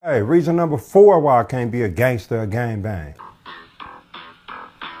Hey, reason number 4 why I can't be a gangster or gangbang.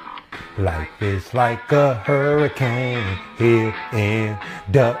 Life is like a hurricane here in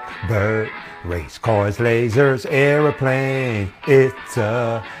Duckburg. Race cars, lasers, airplane. It's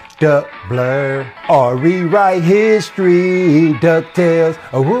a duck blur. Or rewrite history. DuckTales.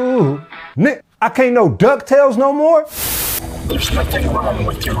 Oh, Nick, I can't know DuckTales no more. There's nothing wrong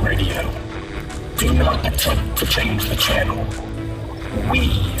with your radio. Do not attempt to change the channel.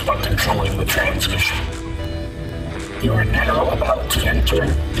 We are controlling the transmission. You are now about to enter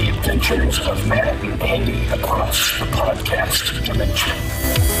the adventures of Matt and Andy across the podcast dimension.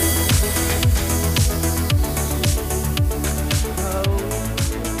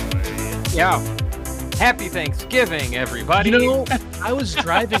 Yeah. Happy Thanksgiving, everybody. You know, I was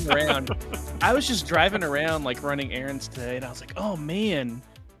driving around. I was just driving around, like running errands today, and I was like, "Oh man,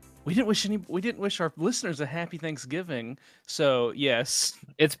 we didn't wish our listeners a happy Thanksgiving." So yes,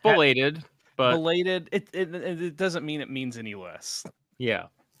 it's belated, but belated. It doesn't mean it means any less. Yeah,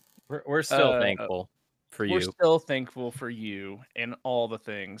 we're still thankful for you. We're still thankful for you and all the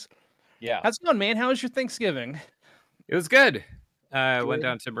things. Yeah. How's it going, man? How was your Thanksgiving? It was good. I went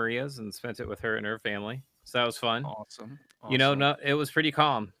down to Maria's and spent it with her and her family. So that was fun. Awesome. You know, it was pretty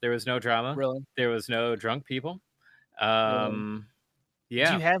calm. There was no drama. Really? There was no drunk people. Really?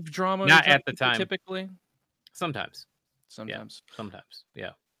 Yeah. Do you have drama? Not at the time. Typically. Sometimes. Sometimes. Yeah. Sometimes. Yeah.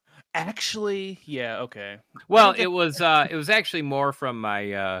 Actually, yeah. Okay. Well, it was actually more from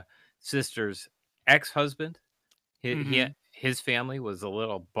my sister's ex-husband. His family was a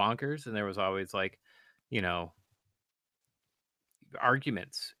little bonkers, and there was always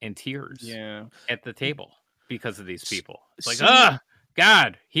arguments and tears at the table because of these people. It's like,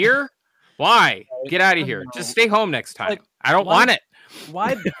 God, here? Why? Get out of here. Just stay home next time. I don't want it.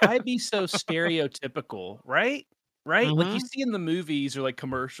 Why be so stereotypical, right? Right? Mm-hmm. Like you see in the movies or like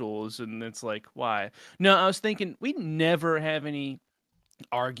commercials, and it's like, why? No, I was thinking we never have any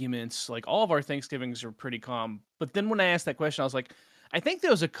arguments. Like all of our Thanksgivings are pretty calm. But then when I asked that question, I was like, I think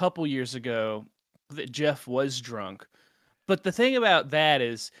there was a couple years ago that Jeff was drunk. But the thing about that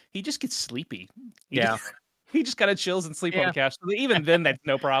is he just gets sleepy. He just kind of chills and sleep on the couch. So even then, that's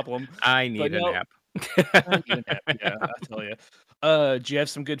no problem. I need a nap. I need a nap. Yeah, I tell you. Do you have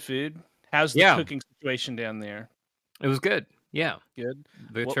some good food? How's the cooking situation down there? It was good. Yeah. Good.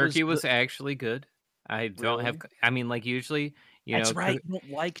 The turkey was actually good. I don't have, usually, that's right. You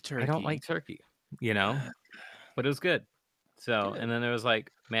don't like turkey. I don't like turkey, but it was good. So, and then there was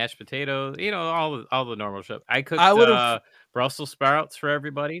like mashed potatoes, all the normal stuff. I cooked Brussels sprouts for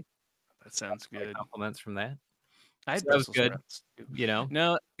everybody. That sounds good. Compliments from that. That was good. Sprouts.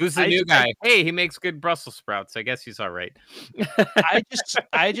 No, who's the new guy? Hey, he makes good Brussels sprouts. I guess he's all right.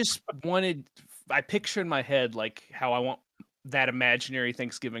 I picture in my head like how I want that imaginary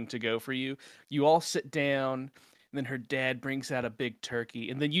Thanksgiving to go for you. You all sit down. And then her dad brings out a big turkey,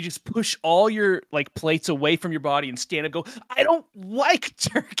 and then you just push all your plates away from your body and stand and go, I don't like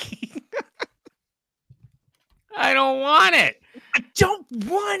turkey. I don't want it. I don't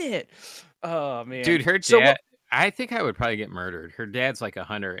want it. Oh man. Dude, her dad, I think I would probably get murdered. Her dad's like a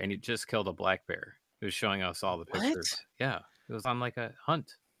hunter, and he just killed a black bear. He was showing us all the pictures. Yeah. It was on like a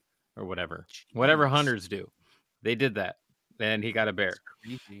hunt or whatever. Jeez. Whatever hunters do. They did that. And he got a bear. That's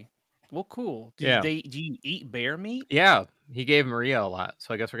creepy. Well, cool. Do you eat bear meat? Yeah, he gave Maria a lot,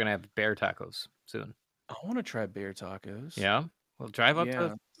 so I guess we're gonna have bear tacos soon. I want to try bear tacos. Yeah, we'll drive up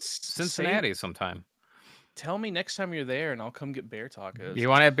to Cincinnati sometime. Tell me next time you're there, and I'll come get bear tacos. You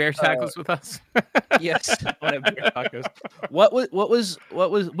want to have bear tacos with us? Yes, I want to have bear tacos. What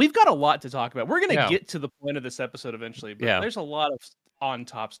was? We've got a lot to talk about. We're gonna get to the point of this episode eventually, but there's a lot of on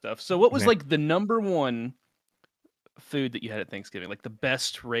top stuff. So, what was like the number one food that you had at Thanksgiving, like the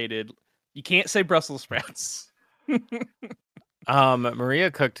best rated? You can't say Brussels sprouts.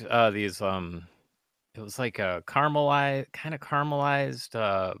 Maria cooked these it was like a caramelized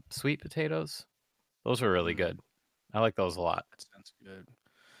sweet potatoes. Those were really good. I like those a lot. That sounds good.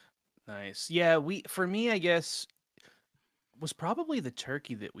 Nice. Yeah, for me I guess was probably the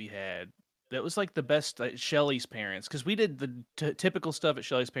turkey that we had. That was like the best at Shelly's parents, because we did the typical stuff at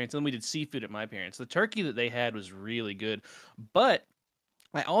Shelly's parents, and then we did seafood at my parents. The turkey that they had was really good, but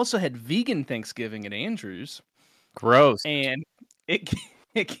I also had vegan Thanksgiving at Andrew's. Gross. And it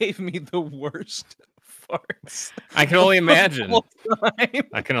gave me the worst farts. I can only imagine.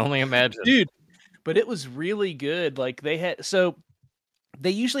 I can only imagine. Dude, but it was really good. Like they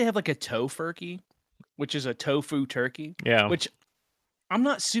usually have like a tofurkey, which is a tofu turkey. Yeah. Which I'm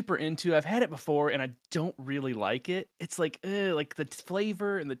not super into. I've had it before and I don't really like it. It's like the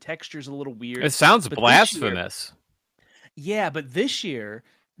flavor and the texture is a little weird. It sounds blasphemous. Yeah, but this year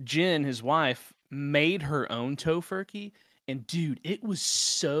Jen, his wife, made her own tofurkey, and dude, it was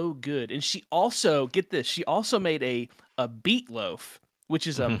so good. And she also, get this, she also made a beet loaf, which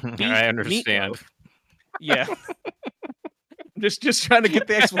is a beef I understand. meatloaf. Yeah. Just trying to get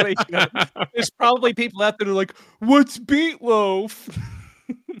the explanation of it. There's probably people out there who are like, what's beet loaf?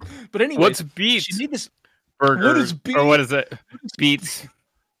 But anyways, What's she beets? made this Burgers, what is beet? or what is it? Beets,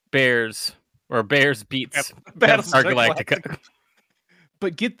 bears, or bears beets. Battlestar Battlestar Galactica.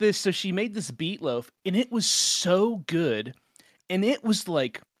 But get this, so she made this beet loaf, and it was so good, and it was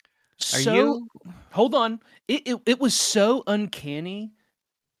like so. Hold on, it was so uncanny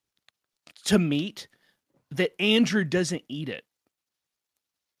to meat that Andrew doesn't eat it.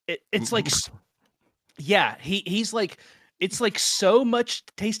 It's like, yeah, he's like, it's like so much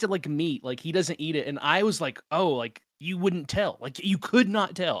tasted like meat, like he doesn't eat it, and I was like, oh, like you wouldn't tell, like you could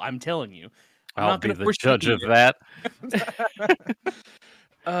not tell. I'm telling you, I'll be the judge of that.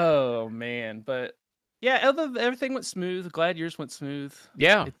 Oh man, but yeah, everything went smooth. Glad yours went smooth.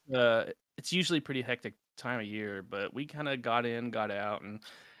 Yeah, It's usually pretty hectic time of year, but we kind of got in, got out, and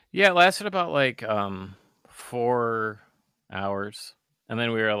yeah, it lasted about like 4 hours, and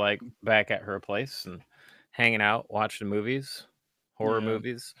then we were like back at her place and hanging out, watching movies, horror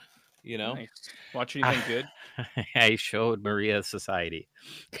movies. You know, nice. Watch anything good? I showed Maria Society.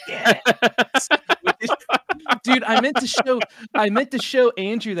 Yeah. Dude, I meant to show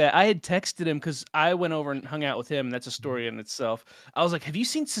Andrew that. I had texted him because I went over and hung out with him, and that's a story in itself. I was like, have you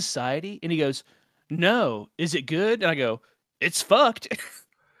seen Society? And he goes, no. Is it good? And I go, it's fucked.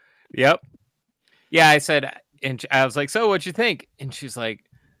 Yep. Yeah, I said, and I was like, so what'd you think? And she's like,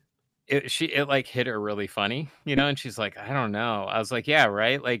 it like hit her really funny, you know? And she's like, I don't know. I was like, yeah,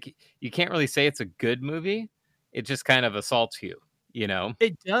 right? Like, you can't really say it's a good movie. It just kind of assaults you, you know?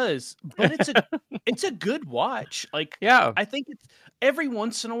 It does, but it's a good watch. Like, Yeah. I think it's every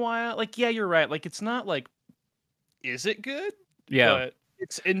once in a while. Like, yeah, you're right. Like, it's not like, is it good? Yeah. But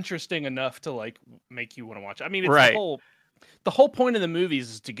it's interesting enough to like make you want to watch it. I mean, it's Right. the whole point of the movies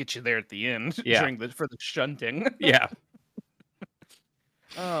is to get you there at the end Yeah. for the shunting. Yeah.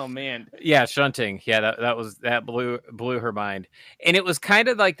 Oh man. Yeah, shunting. Yeah, that blew her mind. And it was kind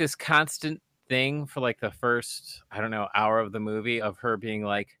of like this constant thing for like the first, I don't know, hour of the movie of her being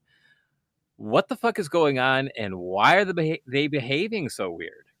like, what the fuck is going on and why are they behaving so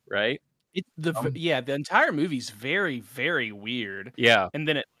weird, right? The entire movie's very, very weird. Yeah. And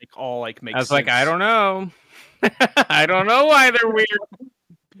then it like all like makes I was sense. like, I don't know. I don't know why they're weird.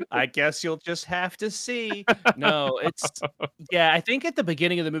 I guess you'll just have to see. No, I think at the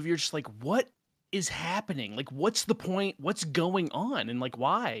beginning of the movie, you're just like, what is happening? Like, what's the point? What's going on? And like,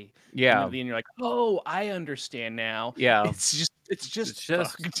 why? Yeah. And then you're like, oh, I understand now. Yeah. It's just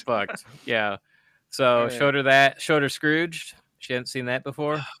fucked. Yeah. So showed her Scrooged. She hadn't seen that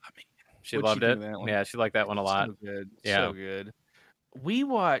before. She loved it. Yeah, she liked that one a lot. So good. Yeah. So good. We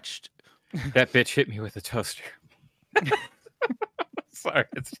watched that bitch hit me with a toaster. Sorry.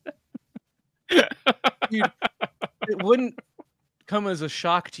 Dude, it wouldn't come as a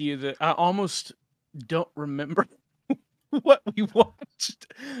shock to you that I almost don't remember what we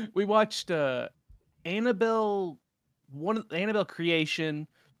watched. We watched Annabelle Creation.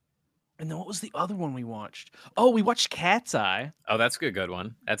 And then what was the other one we watched? Oh, we watched Cat's Eye. Oh, that's a good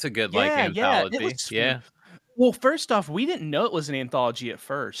one. That's a good like anthology. Yeah. Well, first off, we didn't know it was an anthology at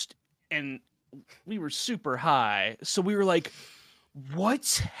first, and we were super high, so we were like,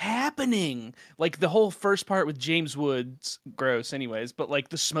 "What's happening?" Like the whole first part with James Woods, gross, anyways. But like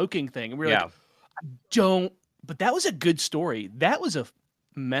the smoking thing, and we were like, "Don't." But that was a good story. That was a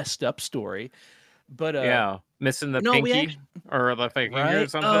messed up story. But missing the pinky or the fake finger or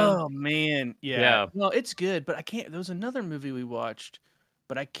something. Oh man, yeah. No, it's good, but I can't. There was another movie we watched,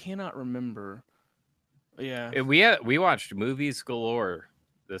 but I cannot remember. Yeah, we watched movies galore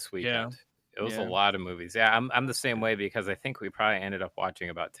this weekend. It was a lot of movies. Yeah, I'm the same way because I think we probably ended up watching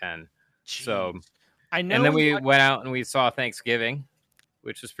about 10. Jeez. So I know. And then we went out and we saw Thanksgiving,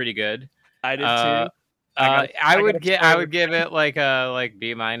 which was pretty good. I did too. I would give it like a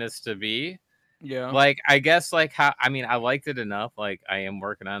B- to B. Yeah. Like I guess like how I mean I liked it enough. Like I am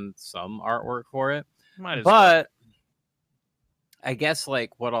working on some artwork for it. But I guess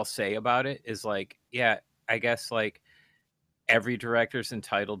like what I'll say about it is like, yeah, I guess like every director's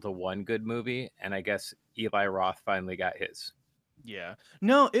entitled to one good movie, and I guess Eli Roth finally got his. Yeah.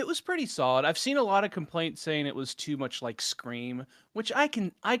 No, it was pretty solid. I've seen a lot of complaints saying it was too much like Scream, which I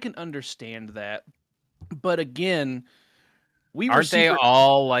can understand that. But again, aren't they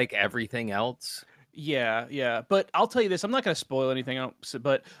all like everything else? Yeah. But I'll tell you this, I'm not going to spoil anything,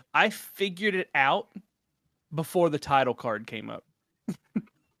 but I figured it out before the title card came up.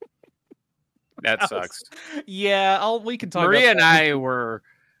 That sucks. Yeah, we can talk Maria about and I were.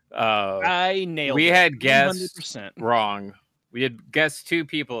 I nailed we it. had guessed 100%. wrong. We had guessed 2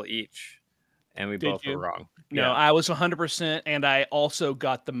 people each, and we Did both were you? wrong. No, Yeah. I was 100%, and I also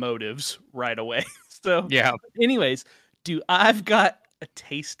got the motives right away. So, Yeah. anyways, I've got a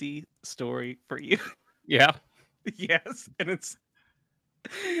tasty story for you. Yeah. Yes, and this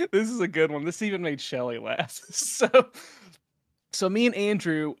is a good one. This even made Shelly laugh. So me and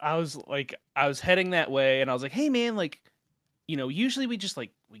Andrew, I was heading that way, and I was like, "Hey, man, like, usually we just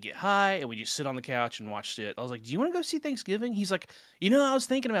we get high and we just sit on the couch and watch it." I was like, "Do you want to go see Thanksgiving?" He's like, I was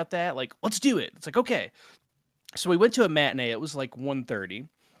thinking about that. Like, let's do it." It's like, okay. So we went to a matinee. It was like 1:30,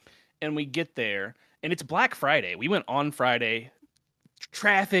 and we get there, and it's Black Friday. We went on Friday.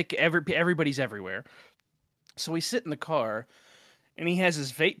 Traffic, everybody's everywhere. So we sit in the car, and he has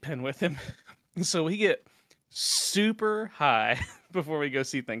his vape pen with him. So we get super high before we go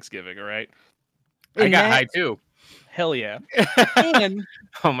see Thanksgiving, all right? I got high too. Hell yeah. And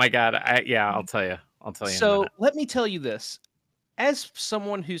oh my god. I'll tell you. I'll tell you. So let me tell you this. As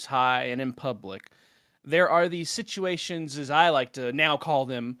someone who's high and in public, there are these situations, as I like to now call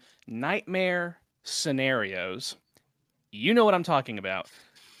them, nightmare scenarios. You know what I'm talking about.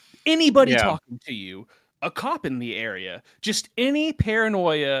 Anybody talking to you, a cop in the area, just any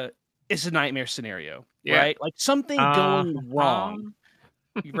paranoia is a nightmare scenario, right? Like something going wrong,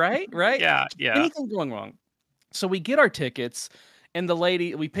 right? Yeah. Anything going wrong. So we get our tickets, and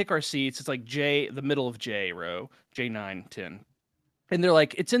we pick our seats. It's like the middle of J row, J9, 10. And they're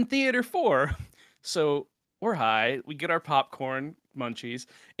like, it's in theater 4. So we're high. We get our popcorn munchies,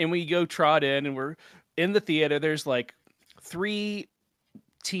 and we go trot in, and we're in the theater. There's like 3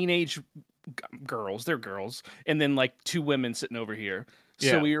 teenage girls. They're girls. And then like 2 women sitting over here.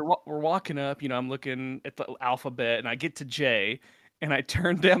 So we're walking up, I'm looking at the alphabet, and I get to J, and I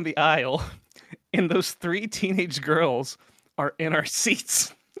turn down the aisle, and those 3 teenage girls are in our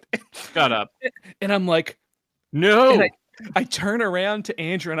seats. Shut up. And I'm like, no. And I turn around to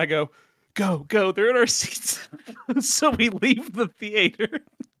Andrew, and I go, go. They're in our seats. So we leave the theater.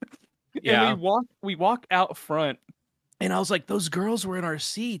 Yeah. And we walk out front, and I was like, those girls were in our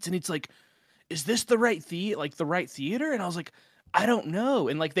seats. And it's like, is this the right theater? And I was like, I don't know.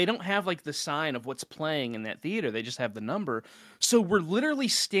 And like, they don't have like the sign of what's playing in that theater. They just have the number. So we're literally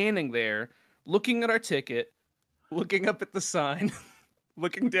standing there looking at our ticket, looking up at the sign,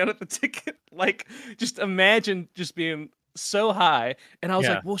 looking down at the ticket. Like, just imagine just being so high. And I was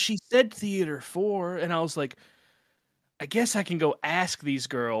like, well, she said theater 4. And I was like, I guess I can go ask these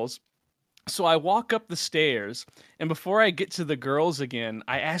girls. So I walk up the stairs, and before I get to the girls again,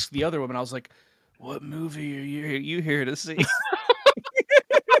 I ask the other woman, I was like, what movie are you here to see?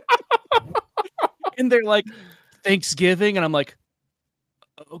 And they're like, Thanksgiving. And I'm like,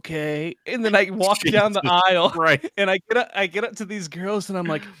 okay. And then I walk down the aisle, right? And I get up to these girls, and I'm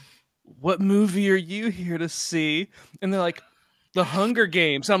like, what movie are you here to see? And they're like, The Hunger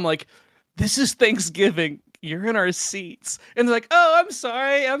Games. I'm like, this is Thanksgiving. You're in our seats. And they're like, oh, I'm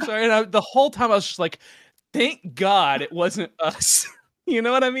sorry. And the whole time I was just like, thank God it wasn't us. You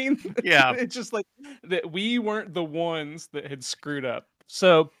know what I mean? Yeah. It's just like that we weren't the ones that had screwed up.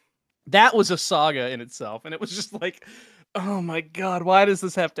 So that was a saga in itself. And it was just like, oh my God, why does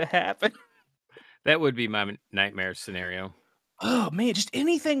this have to happen? That would be my nightmare scenario. Oh man, just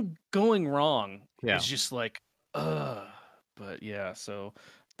anything going wrong is just like, but yeah, so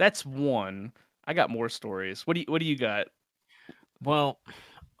that's one. I got more stories. What do you got? Well,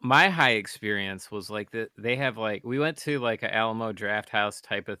 my high experience was like they have like we went to like a Alamo Draft House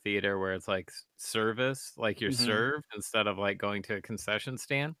type of theater where it's like service, like you're served instead of like going to a concession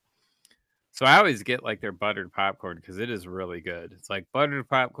stand. So I always get like their buttered popcorn because it is really good. It's like buttered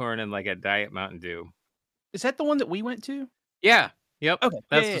popcorn and like a Diet Mountain Dew. Is that the one that we went to? Yeah. Yep. Okay.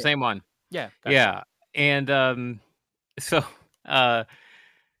 That's the same one. Yeah. Yeah. And so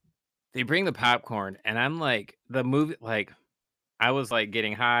they bring the popcorn, and I'm like, the movie, like, I was like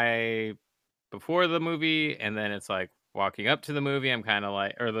getting high before the movie, and then it's like walking up to the movie, I'm kind of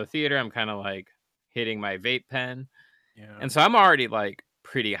like, or the theater, I'm kind of like hitting my vape pen. Yeah. And so I'm already like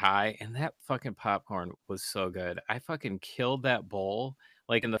pretty high, and that fucking popcorn was so good. I fucking killed that bowl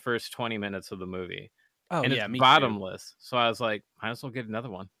like in the first 20 minutes of the movie. Oh, and yeah, it's me bottomless. So I was like, might as well get another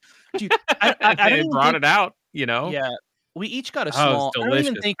one. Dude, I brought it out, you know? Yeah. We each got a Oh, small. it's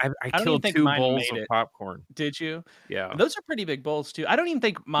delicious. I I don't even killed think 2 mine bowls made of it. popcorn. Did you? Yeah. Those are pretty big bowls too. I don't even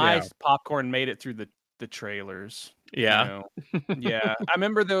think my Yeah. popcorn made it through the trailers. Yeah. Yeah. I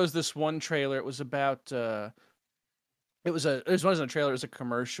remember there was this one trailer. It was about it wasn't a trailer, it was a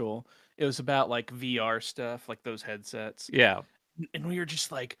commercial. It was about like VR stuff, like those headsets. Yeah. And we were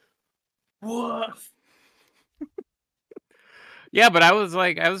just like, Woof. Yeah, but I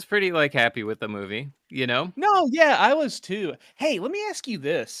was pretty like happy with the movie, you know? No, yeah, I was too. Hey, let me ask you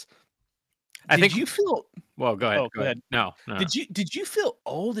this. I Did think you feel well, go ahead. Oh, Go go ahead. ahead. No, no. Did you feel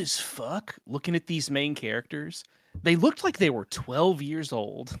old as fuck looking at these main characters? They looked like they were 12 years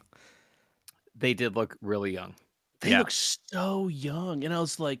old. They did look really young. They Yeah. look so young, and I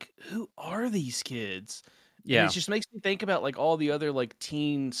was like, "Who are these kids?" And it Yeah. just makes me think about like all the other like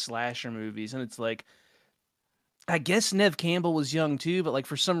teen slasher movies, and it's like, I guess Nev Campbell was young too, but like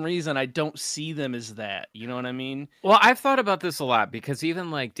for some reason I don't see them as that. You know what I mean? Well, I've thought about this a lot because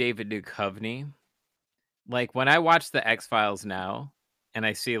even like David Duchovny, like when I watch the X-Files now and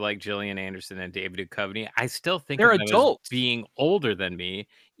I see like Gillian Anderson and David Duchovny, I still think They're of them as adults. being older than me,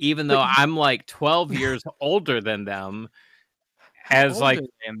 even But though I'm like 12 years older than them. how As old like are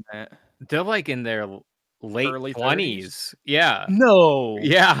they in that? they're like in their late Early 30s? 20s. Yeah. No.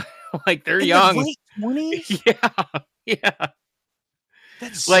 Yeah. Like they're In their young. late 20s? Yeah. Yeah.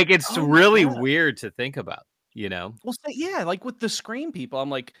 That's Like it's oh my really god. weird to think about, you know? Well, yeah, like with the Scream people, I'm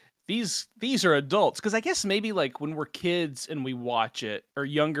like, these are adults. Because I guess maybe like when we're kids and we watch it, or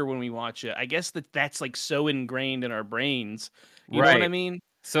younger when we watch it, I guess that's like so ingrained in our brains. You know what I Right. mean?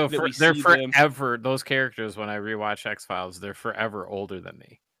 So That we they're see them. forever those characters when I rewatch X-Files, they're forever older than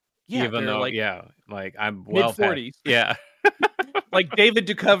me. Yeah, Even they're though, like yeah, like I'm mid well past 40s. yeah. Like David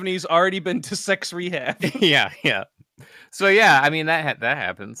Duchovny's already been to sex rehab. Yeah, yeah. So yeah, I mean that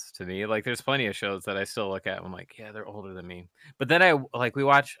happens to me. Like there's plenty of shows that I still look at and I'm like, yeah, they're older than me. But then I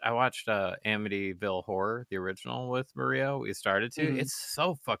watched Amityville Horror, the original with Maria. We started to. Mhm. It's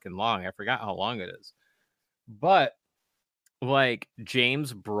so fucking long. I forgot how long it is. But like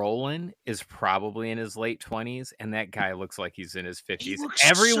James Brolin is probably in his late 20s and that guy looks like he's in his He 50s. looks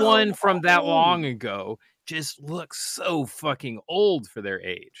Everyone so from that long old. ago just looks so fucking old for their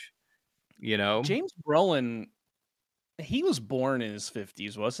age, you know? James Brolin, he was born in his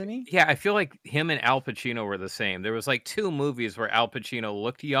 50s, wasn't he? Yeah, I feel like him and Al Pacino were the same. There was like two movies where Al Pacino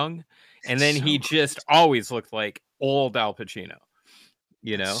looked young and That's then so he just always looked like old Al Pacino,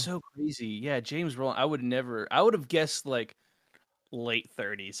 you That's know? so crazy. Yeah, James Brolin. I would have guessed like late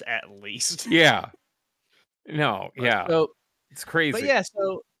 30s at least. Yeah. No, But yeah. so, It's but crazy. yeah,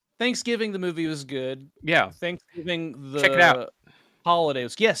 so Thanksgiving the movie was good. Yeah. Thanksgiving Check it out. the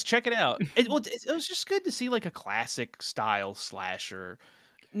holidays. Yes, check it out. It was just good to see like a classic style slasher.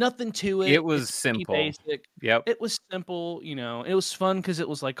 Nothing to It it. was It's pretty simple. basic. Yep. It was simple, you know. It was fun because it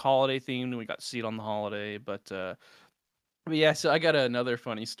was like holiday themed and we got to see it on the holiday. But yeah, so I got another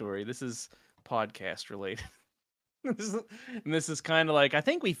funny story. This is podcast related. This is kind of like I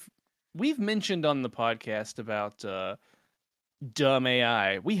think we've mentioned on the podcast about dumb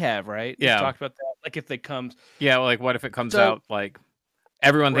AI. We have, right? We've Yeah. talked about that. Like if they come Yeah, like what if it comes so out like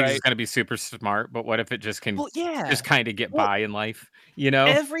everyone thinks right. it's gonna be super smart, but what if it just can Well, yeah. just kind of get Well, by in life, you know?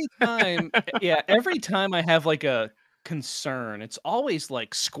 every time I have like a concern, it's always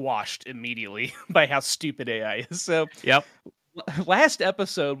like squashed immediately by how stupid AI is. So Yep. last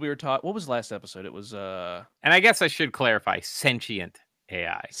episode we were talking. What was last episode? It was And I guess I should clarify sentient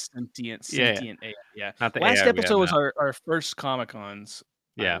AI. sentient Yeah, AI. Yeah. not the Last AI we have episode was now. our first Comic Cons,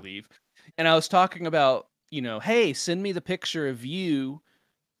 I Yeah. believe, and I was talking about hey, send me the picture of you,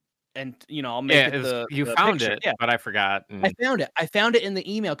 and I'll make Yeah, it you the found picture. it, Yeah. but I forgot. I found it. I found it in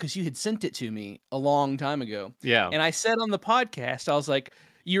the email because you had sent it to me a long time ago. Yeah. And I said on the podcast, I was like,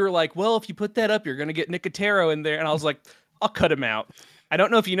 you were like, well, if you put that up, you're going to get Nicotero in there. And I was like, I'll cut him out. I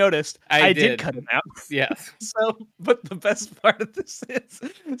don't know if you noticed. I did cut him out. Yes. So, but the best part of this is,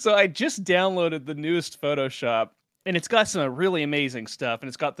 so I just downloaded the newest Photoshop and it's got some really amazing stuff and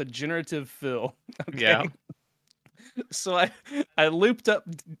it's got the generative fill. Okay. Yeah. So I looped up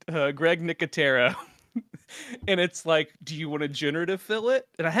Greg Nicotero and it's like, do you want to generative fill it?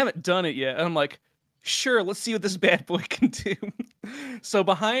 And I haven't done it yet. And I'm like, sure, let's see what this bad boy can do. So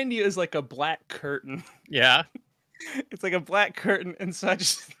behind you is like a black curtain. Yeah. It's like a black curtain. And so I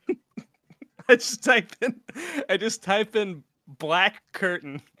just type in black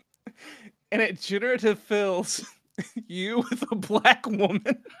curtain and it generative fills you with a black woman.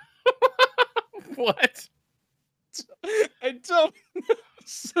 What? I don't know.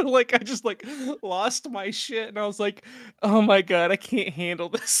 So like I just like lost my shit and I was like, oh my god, I can't handle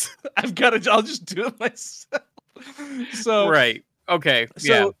this. I'll just do it myself. So Right. Okay.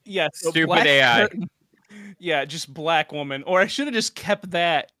 so so Stupid black AI. curtain, yeah, just black woman. Or I should have just kept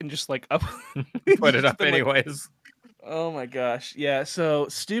that and just like up Put it just up been like, anyways. oh my gosh. Yeah, so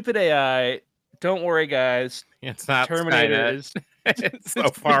stupid AI. Don't worry, guys. It's not Terminator Skynet. is It's so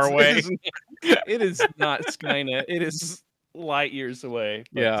far away. It is not Skynet. It is light years away.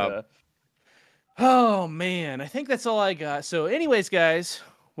 But, Yeah. Oh man, I think that's all I got. So, anyways, guys,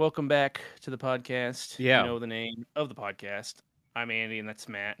 welcome back to the podcast. Yeah. You know the name of the podcast. I'm Andy, and that's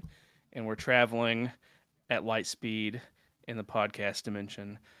Matt, and we're traveling at light speed in the podcast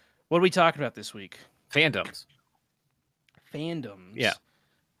dimension. What are we talking about this week? Fandoms. Fandoms. Yeah.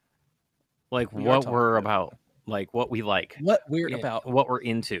 Like We are what talking we're about about, like what we like, what we're Yeah, about. what we're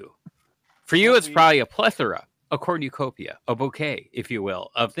into. For you, What it's we- probably a plethora, a cornucopia, a bouquet, if you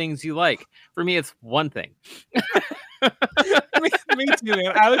will, of things you like. For me, it's one thing. Me too,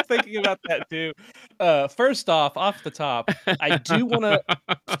 man. I was thinking about that too. First off the top, I do want to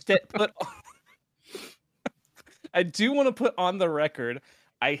put. I do want to put on the record.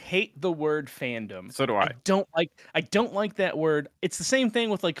 I hate the word fandom. So do I. I don't like that word. It's the same thing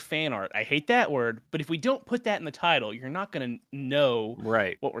with like fan art. I hate that word, but if we don't put that in the title, you're not going to know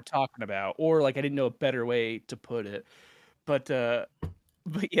Right. what we're talking about, or like I didn't know a better way to put it. But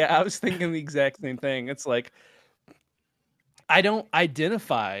yeah, I was thinking the exact same thing. It's like I don't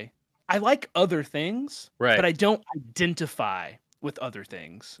identify. I like other things, Right. but I don't identify with other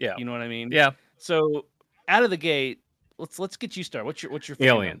things. Yeah. You know what I mean? Yeah. So out of the gate, let's get you started. What's your fandom?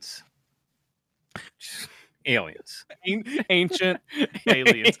 Aliens. Aliens. Ancient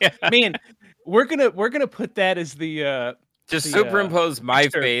aliens. Yeah. Man, we're gonna put that as the Just the, superimpose my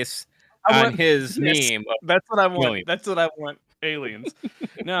picture. face I on want- his yes, meme. Of That's what I want. aliens. That's what I want. Aliens.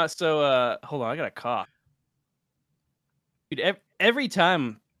 No, so hold on, I got a cough. Dude, every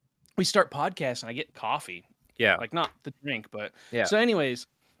time we start podcasting, I get coffee. Yeah. Like not the drink, but Yeah. So, anyways,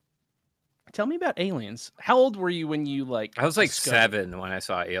 tell me about aliens. How old were you when you like? I was like discovered- 7 when I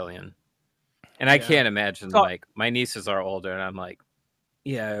saw Alien. And I Yeah. can't imagine, So- like, my nieces are older, and I'm like,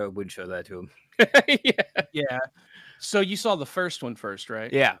 yeah, I would show that to them. Yeah. Yeah. So you saw the first one first,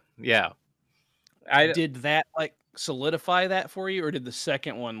 right? Yeah. Yeah. Did that like solidify that for you, or did the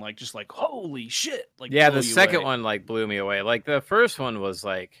second one like just like holy shit? Like Yeah, blow the you second away? one, like, blew me away. Like, the first one was,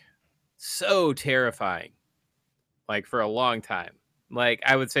 like, so terrifying, like, for a long time. Like,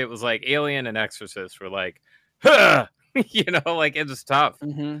 I would say it was like Alien and Exorcist were like, huh! You know, like, it was tough.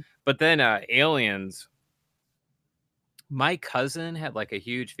 Mhm. But then Aliens, my cousin had like a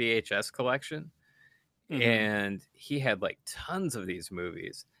huge VHS collection, Mhm. and he had like tons of these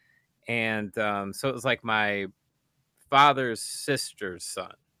movies. And so it was like my father's sister's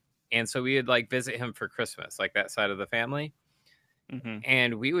son. And so we would like visit him for Christmas, like that side of the family. Mhm.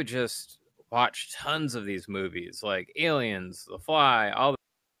 And we would just watch tons of these movies, like Aliens, The Fly, all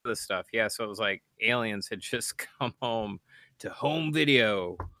this stuff. Yeah, so it was like Aliens had just come home to home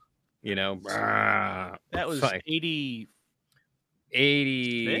video, you know. That was like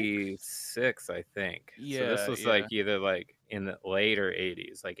 86, I think. So Yeah, this was yeah. like either like in the later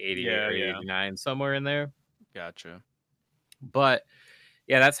 80s, like 88 Yeah, or yeah. 89, somewhere in there. Gotcha. But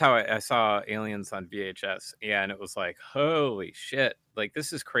yeah, that's how I saw Aliens on VHS. Yeah, and it was like, holy shit, like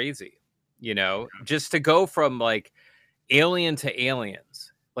this is crazy, you know, just to go from like Alien to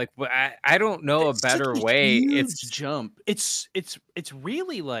Aliens. Like I don't know It's a such better a way. huge It's jump. It's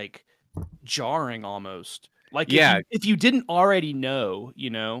really like jarring almost. Like Yeah. if you didn't already know, you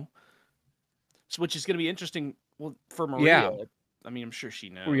know, so which is going to be interesting. Well, for Maria, I mean, I'm sure she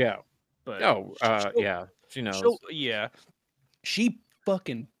knows. yeah. But Oh, she'll- yeah. She knows. yeah, she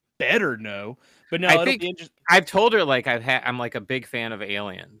fucking better know. But no, I it'll think- be interesting. I've told her like I'm like a big fan of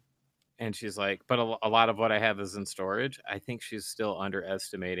Alien, and she's like, but a lot of what I have is in storage. I think she's still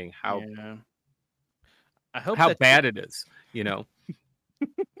underestimating how Yeah. I hope how that bad it is. You know.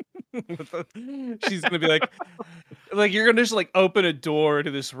 she's gonna be like you're gonna just like open a door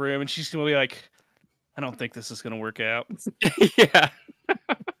to this room, and she's gonna be like, I don't think this is gonna work out. Yeah.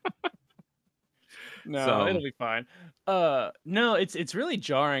 No, So- it'll be fine. No, it's really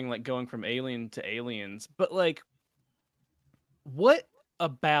jarring, like going from Alien to Aliens. But like, what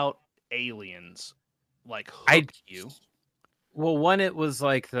about Aliens like hooked you? Well, one, it was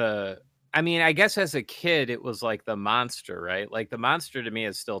like I mean, I guess as a kid, it was like the monster, right? Like the monster to me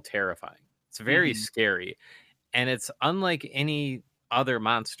is still terrifying. It's very Mhm. scary, and it's unlike any other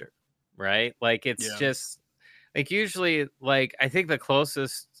monster, right? Like it's Yeah. just like usually, like I think the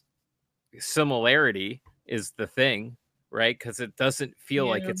closest similarity is the Thing, right? Because it doesn't feel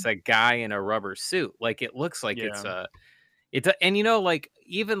like Yeah. it's a guy in a rubber suit. Like it looks like it's Yeah. and you know, like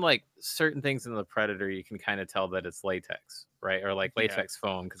even like certain things in the Predator, you can kind of tell that it's latex, right? Or like Yeah. latex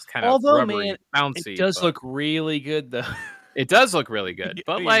foam, because kind of Although, rubbery, man, bouncy. It does but look really good though. it does look really good,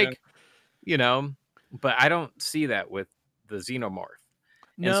 but Yeah. like you know, but I don't see that with the Xenomorph.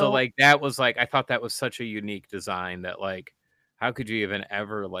 And so No, like that was like I thought that was such a unique design that like how could you even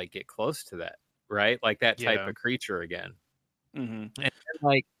ever like get close to that, right? Like that type Yeah. of creature again. mhm. And then,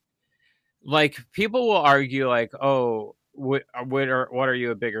 like like people will argue like, oh, what are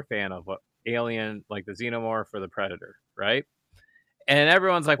you a bigger fan of? What Alien, like the Xenomorph or the Predator, right? And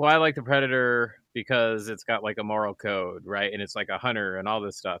everyone's like, well, I like the Predator because it's got like a moral code, right? And it's like a hunter and all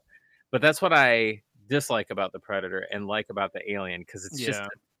this stuff. But that's what I dislike about the Predator and like about the Alien because it's just Yeah.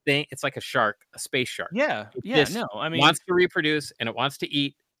 a thing. It's like a shark, a space shark. Yeah. It Yeah. just No, I mean, wants to reproduce and it wants to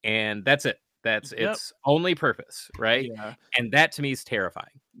eat, and that's it. That's yep. its only purpose, right? Yeah. And that to me is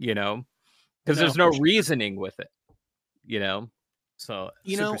terrifying, because No, there's no for sure. reasoning with it, you know? So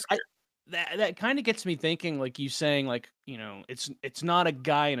super I scary. that kind of gets me thinking, like you saying, like, it's not a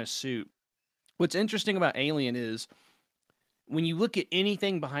guy in a suit. What's interesting about Alien is when you look at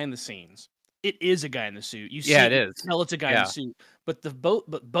anything behind the scenes, it is a guy in the suit. You see Yeah, it, it you is. can tell it's a guy in the Yeah. suit. But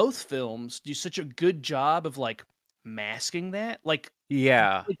both films do such a good job of like masking that,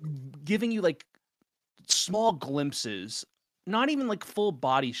 Yeah. like giving you like small glimpses, not even like full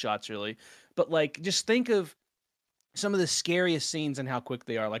body shots really, but like just think of some of the scariest scenes and how quick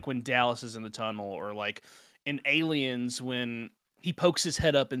they are, like when Dallas is in the tunnel, or like in Aliens when he pokes his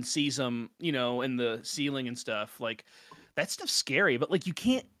head up and sees him, in the ceiling and stuff. Like that stuff's scary, but like you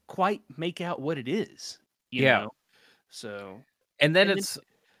can't quite make out what it is, you Yeah. know. So, And then and then it's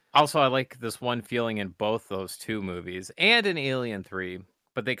also, I like this one feeling in both those 2 movies and in Alien 3,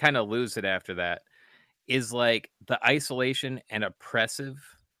 but they kinda lose it after that, is, like, the isolation and oppressive,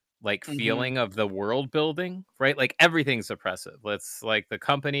 like, mhm. feeling of the world building, right? Like, everything's oppressive. It's like the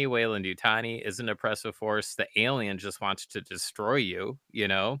company, Weyland-Yutani, is an oppressive force. The alien just wants to destroy you, you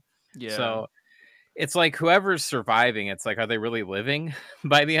know? Yeah. So, it's like whoever's surviving, it's like, are they really living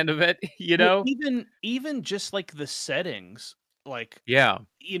by the end of it, you Well, know? even just like the settings, like Yeah.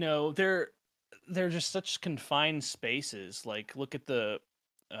 they're just such confined spaces. Like look at the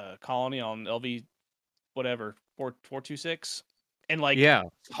colony on LV whatever 426, and like Yeah.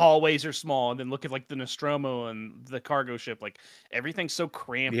 hallways are small, and then look at like the Nostromo and the cargo ship, like everything's so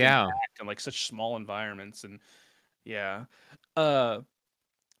cramped and Yeah. packed and like such small environments. And yeah. uh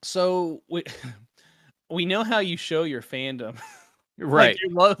so we know how you show your fandom, like Right.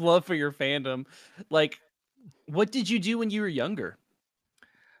 your love for your fandom. Like what did you do when you were younger?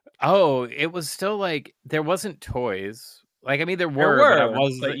 Oh, it was still like there wasn't toys. Like, I mean, there There were, but I were,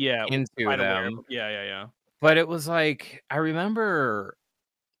 but wasn't yeah, into quite aware of them. 'em. Yeah, yeah, yeah. But it was like I remember,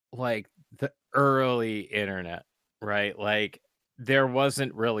 like, the early internet, right? Like, there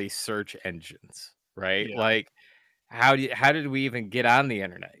wasn't really search engines, right? Yeah. Like, how did we even get on the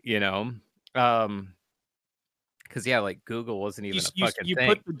internet, you know? Um, because yeah, like, Google wasn't even a fucking You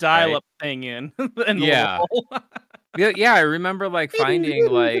put thing, the right? dial-up thing in the little Yeah. hole. Yeah, I remember, like, finding,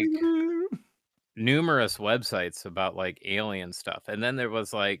 like, numerous websites about, like, alien stuff, and then there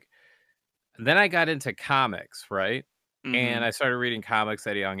was, like, then I got into comics, right? And Mhm. I started reading comics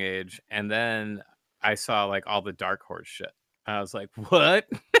at a young age, and then I saw, like, all the Dark Horse shit. I was like, "What?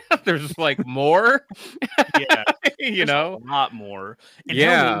 There's, like, more?" Yeah. You There's know? a lot more. And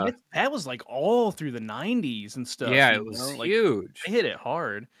hell, man, Yeah. that was, like, all through the '90s and stuff, Yeah, it was like, they huge. hit it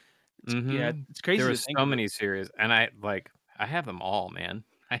hard. Mhm. It's There crazy were to think so of it. many series, and I have them all, man.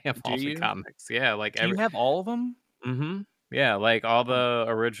 I have Do all the you? comics. Yeah, like, Do you every have all of them? Mhm. Yeah, like, all Oh, the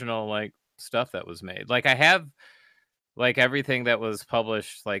original, like, stuff that was made. Like, I have, like, everything that was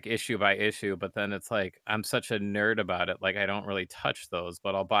published, like, issue by issue, but then it's like, I'm such a nerd about it, like, I don't really touch those,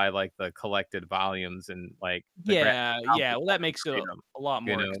 but I'll buy, like, the collected volumes and, like, the graphic yeah, yeah, novels well, of that them makes to it read 'em, a lot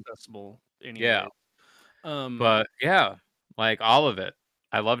you more know? accessible Yeah, anyway. Um, but yeah, like, all of it.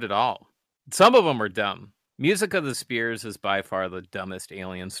 I loved it all. Some of them were dumb. Music of the Spears is by far the dumbest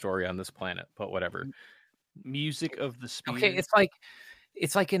alien story on this planet, but whatever. M Music of the Okay, Spears.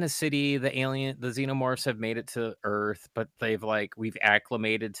 it's like in a city, the xenomorphs have made it to Earth, but we've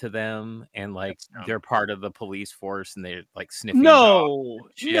acclimated to them, and, like, That's dumb. they're part of the police force, and they're, like, sniffing dogs No!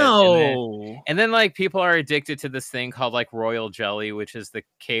 and shit, No! like, people are addicted to this thing called, like, royal jelly, which is the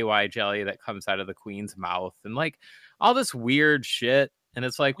KY jelly that comes out of the queen's mouth, and, like, all this weird shit, and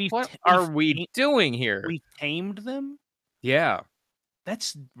it's like, We've "What t are we doing here?" we've tamed them? Yeah,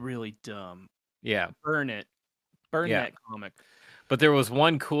 That's really dumb. yeah, Burn it. Burn yeah. that comic. But there was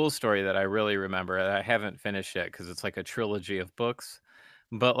one cool story that I really remember that I haven't finished yet because it's like a trilogy of books.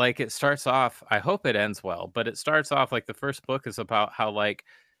 But like it starts off, I hope it ends well, but it starts off like the first book is about how like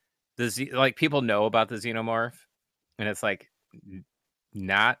like people know about the xenomorph, and it's like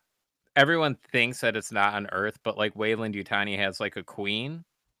not everyone thinks that it's not on Earth, but like Wayland Yutani has like a queen,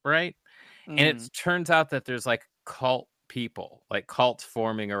 right? And it Mhm. turns out that there's like cult people, like cults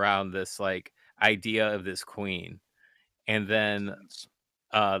forming around this like idea of this queen. And Makes then sense.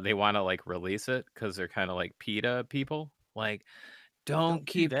 they wanna, like, release it because 'cause they're kinda like PETA people, like, don't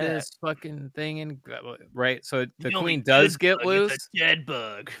do keep that. this fucking thing in, right? So the The only queen does good get bug is loose, a dead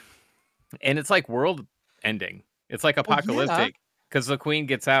bug. and it's like world ending. It's like Well, yeah, apocalyptic because the queen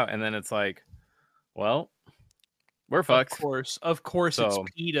gets out, and then it's like, well, we're of fucked. course, it's So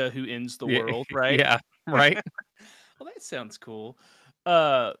PETA who ends the yeah, world, right? yeah, right. Well, that sounds cool.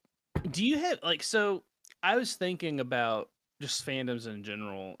 Uh, do you have like so? I was thinking about just fandoms in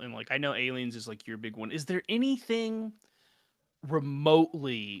general, and like I know Aliens is like your big one. Is there anything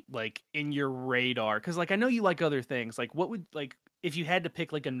remotely like in your radar? Because like I know you like other things. Like what would like if you had to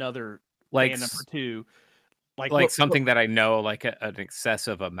pick like another Like fandom or two? Like like what? something that I know like an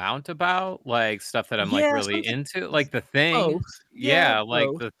excessive amount about, like stuff that I'm like Yeah, really something. into, like the thing. Both. Yeah, Yeah, like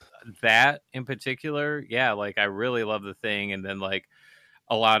both. that in particular. Yeah, like I really love the thing, and then like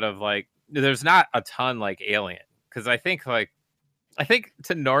a lot of like there's not a ton like Alien because I think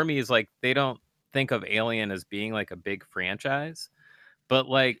to normies like they don't think of Alien as being like a big franchise, but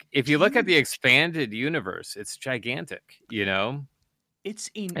like if you look at the Huge. expanded universe, it's gigantic. You know, It's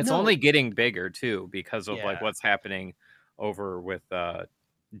in it's no. only getting bigger too because of like Yeah, what's happening over with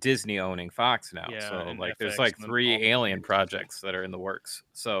Disney owning Fox now. yeah, So and like there's FX like and then all 3 the Alien weird stuff. projects that are in the works.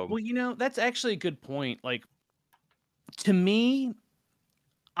 So Well, that's actually a good point. Like to me,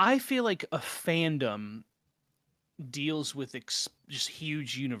 I feel like a fandom deals with just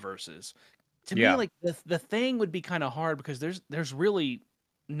huge universes. To me, yeah. like the thing would be kind of hard because there's really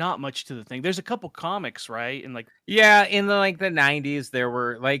not much to the thing. There's a couple comics, right? And like Yeah, in the 90s there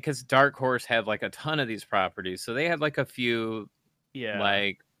were like cuz Dark Horse had like a ton of these properties. So they had like a few yeah,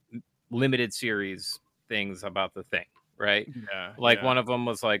 like limited series things about the thing, right? yeah, Like yeah. one of them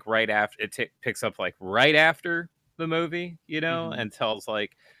was like right after picks up like right after the movie, Hmm. and tells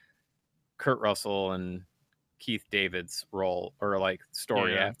like Kurt Russell and Keith David's role or like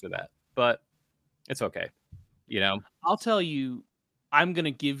story Yeah. after that. But it's okay, you know. I'll tell you, I'm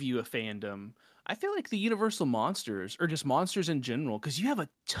gonna give you a fandom. I feel like the Universal monsters, or just monsters in general, because you have a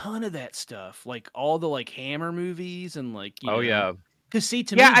ton of that stuff, like all the like Hammer movies and like Oh yeah. Because see,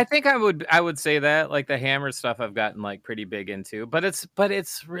 to Yeah, me, I think I would say that like the Hammer stuff I've gotten like pretty big into, but it's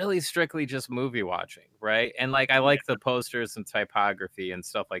really strictly just movie watching, right? And like I yeah, like the posters and typography and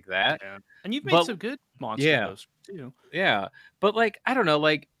stuff like that. yeah, and you've made But some good monster yeah, posters too. yeah. But like I don't know,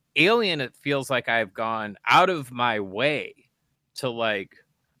 like Alien it feels like I've gone out of my way to like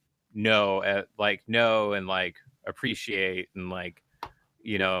know and like appreciate and like,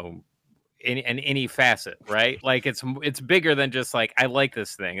 you know, any facet, right? Like it's bigger than just like I like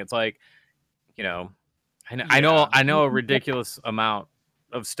this thing. It's like, you know, Yeah, I know a ridiculous amount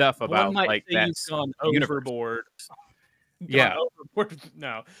of stuff one about might like say that you've gone universe. overboard. Gone Yeah, overboard.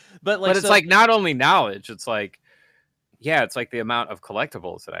 No, but like but it's so. like not only knowledge. It's like yeah, it's like the amount of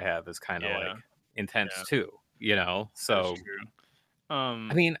collectibles that I have is kind of Yeah, like intense yeah, too. You know, that's so true.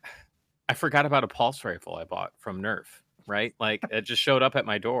 I mean, I forgot about a pulse rifle I bought from Nerf. Right, like it just showed up at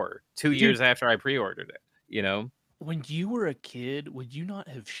my door 2 years Dude, after I pre-ordered it. You know, when you were a kid, would you not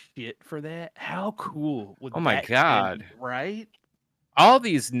have shit for that? How cool oh would my that kid be, god, right? all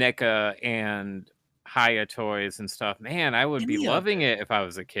these NECA and Haya toys and stuff, man, I would be Any of loving it. it if I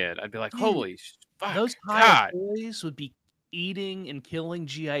was a kid. I'd be like, Dude, holy fuck, those Haya God. toys would be eating and killing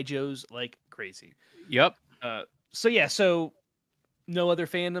GI Joes like crazy. Yep. Uh, so yeah, so no other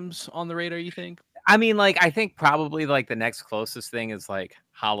fandoms on the radar, you think? I mean, like, I think probably like the next closest thing is like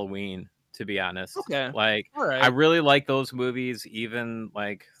Halloween, to be honest. Okay, Like, all I right. really like those movies, even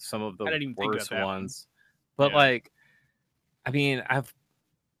like some of I the didn't even think about worst that one. ones. But Yeah. like, I mean,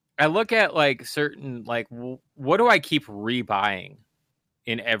 I look at like certain like what do I keep rebuying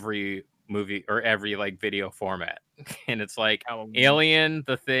in every movie or every like video format? And it's like Halloween. Alien,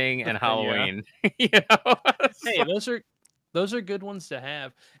 The Thing, The and thing, yeah. Halloween. You know? It's Hey, like- those are good ones to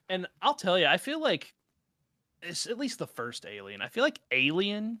have. And I'll tell you, I feel like it's at least the first Alien. I feel like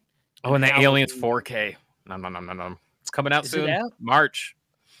Alien oh, and and the Aliens Halloween. 4K. No, no, no, no, no. It's coming out Is it soon. out? March.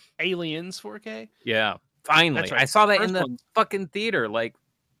 Aliens 4K? Yeah. That's Finally. right. I saw that in First the one. fucking theater like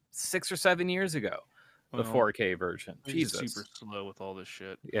 6 or 7 years ago. The Well, 4K version. they're just Jesus. super slow with all this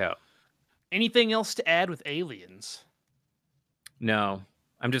shit. Yeah. Anything else to add with Aliens? No.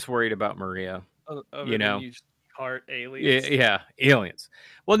 I'm just worried about Maria. Other You than know? you heart Yeah, aliens? yeah. Aliens.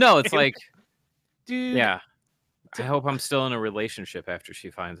 Well, no, it's like, Dude, yeah. to- I hope I'm still in a relationship after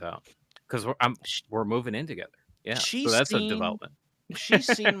she finds out, because we're moving in together. Yeah, so she's that's a seen development. she's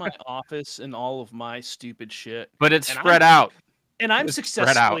seen my office and all of my stupid shit. But it's And spread out. I'm It's spread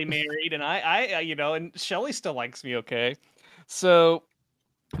successfully out. married, and I and Shelly still likes me okay. So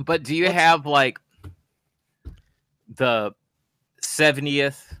But do you let's have like the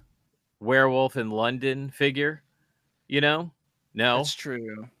 70th werewolf in London figure? You know, No, That's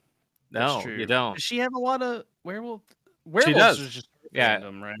true. That's no, you true. don't. Does she have a lot of werewolf? She Werewolves does. is just her Yeah,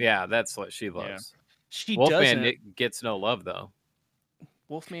 fandom, right? yeah, that's what she Yeah. loves. She Wolfman doesn't. gets no love though.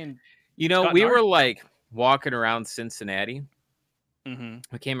 Wolfman. You It's know, gotten we art. were like walking around Cincinnati. Mm-hmm.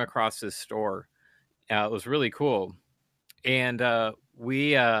 We came across this store. It was really cool, and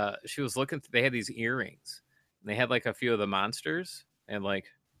she was looking. They had these earrings. And they had like a few of the monsters and like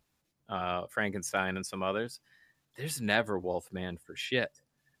Frankenstein and some others. There's never Wolfman for shit.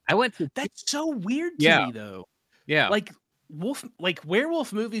 I went to That's so weird to yeah, me, though. yeah, Like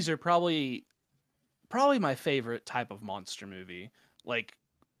werewolf movies are probably my favorite type of monster movie. Like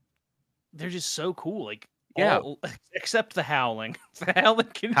they're just so cool. Like yeah. all except the Howling. The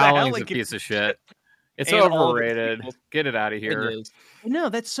Howling's Howling a can piece of shit. It's and all of its overrated. sequels. Get it out of It here. is. No,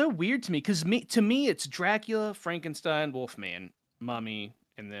 that's so weird to me because to me it's Dracula, Frankenstein, Wolfman, Mummy,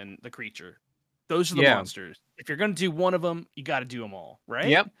 and then the creature. Those are the Yeah. monsters. If you're gonna do one of them, you got to do them all, right?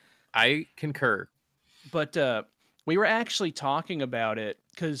 Yep. I concur. But we were actually talking about it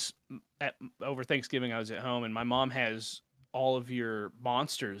because over Thanksgiving I was at home and my mom has all of your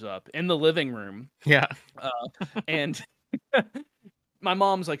monsters up in the living room, Yeah. and my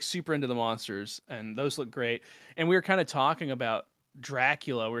mom's like super into the monsters, and those look great. And we were kind of talking about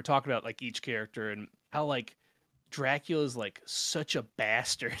Dracula. We were talking about like each character and how like Dracula's like such a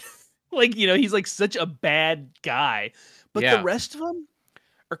bastard. Like, he's like such a bad guy, but the Yeah. rest of them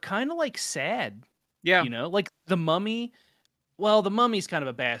are kind of like sad. Yeah. Like the Mummy. Well, the Mummy's kind of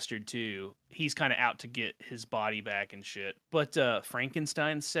a bastard too. He's kind of out to get his body back and shit. But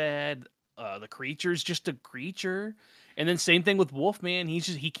Frankenstein's sad. The creature's just a creature. And then same thing with Wolfman.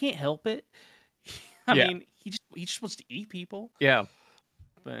 He can't help it. I Yeah. mean, he just wants to eat people. Yeah.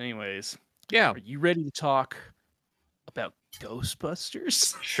 But anyways, Yeah. are you ready to talk about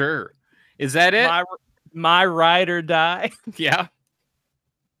Ghostbusters? Sure. Is that it? My ride or die. Yeah.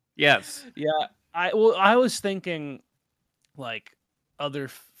 Yes. Yeah. I was thinking like other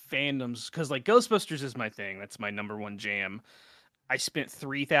fandoms because like Ghostbusters is my thing. That's my number one jam. I spent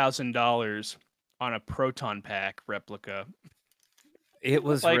 $3,000 on a proton pack replica. It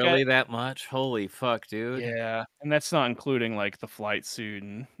was Like, really that much? Holy fuck, dude. Yeah, and that's not including like the flight suit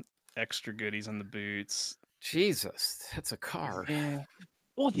and extra goodies on the boots. Jesus, that's a car. Yeah.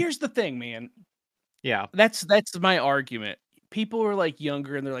 Well, here's the thing, man. Yeah. That's my argument. People are like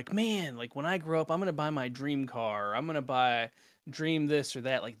younger and they're like, man, like when I grow up, I'm gonna buy my dream car. I'm gonna buy dream this or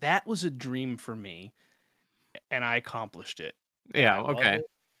that. Like that was a dream for me, and I accomplished it. Yeah. I love Okay. it.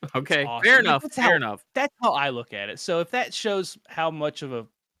 Okay. Awesome. Fair Yeah, enough. Fair enough. That's how I look at it. So if that shows how much of a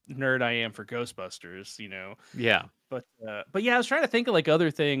nerd I am for Ghostbusters, Yeah. But yeah, I was trying to think of like other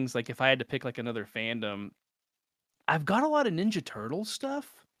things. Like if I had to pick like another fandom, I've got a lot of Ninja Turtles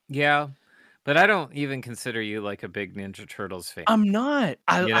stuff. Yeah. But I don't even consider you like a big Ninja Turtles fan. I'm not.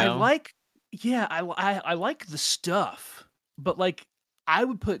 I know? like. Yeah, I like the stuff, but like I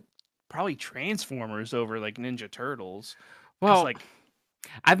would put probably Transformers over like Ninja Turtles. 'Cause, Well, like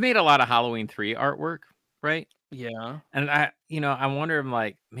I've made a lot of Halloween 3 artwork, right? yeah, And I wonder, I'm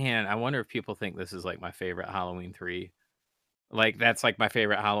like, man, I wonder if people think this is like my favorite Halloween 3. Like that's like my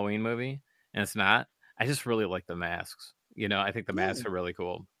favorite Halloween movie, and it's not. I just really like the masks. I think the masks Yeah. are really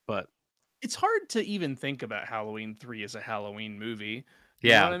cool. But it's hard to even think about Halloween 3 as a Halloween movie. You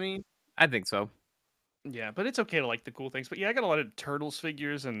yeah, know what I mean? I think so. Yeah, but it's okay to like the cool things. But yeah, I got a lot of Turtles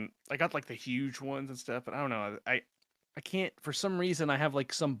figures, and I got like the huge ones and stuff. But I don't know. I can't, for some reason. I have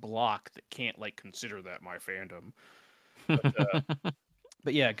like some block that can't like consider that my fandom.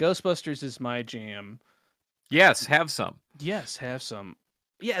 But yeah, Ghostbusters is my jam. Yes, have some. Yes, have some.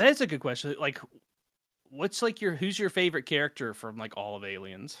 Yeah, that's a good question. Like, what's like who's your favorite character from like all of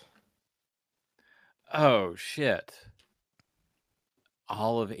Aliens? Oh shit.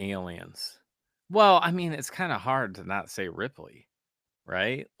 All of Aliens. Well, I mean, it's kind of hard to not say Ripley,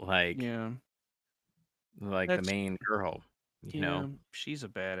 right? Like Yeah, the that's main girl, yeah, she's a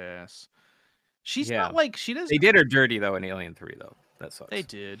badass. She's Yeah. not like she doesn't. They did her dirty though in Alien 3 though. That sucks. They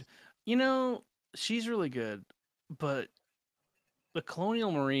did. She's really good, but the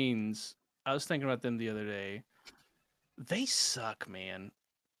Colonial Marines, I was thinking about them the other day. They suck, man.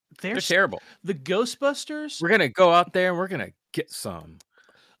 They're terrible. The Ghostbusters. We're gonna go out there and we're gonna get some.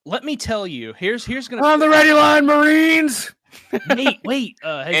 Let me tell you. Here's gonna. On the ready line, Marines. Wait.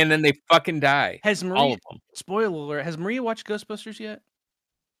 And then they fucking die. Has All Maria? of them. Spoiler alert. Has Maria watched Ghostbusters yet?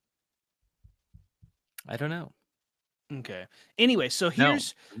 I don't know. Okay. Anyway, so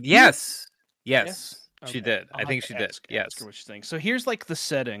here's Yes. Yes? She Okay. did. I'll I have think to she did. ask Yes. her what she thinks. So here's like the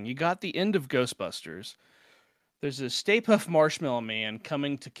setting. You got the end of Ghostbusters. There's a Stay Puft Marshmallow Man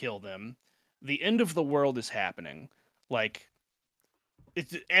coming to kill them. The end of the world is happening. Like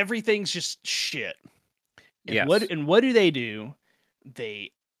everything's just shit. And Yes. what do?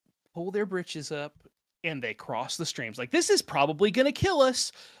 They pull their britches up and they cross the streams. Like, this is probably gonna kill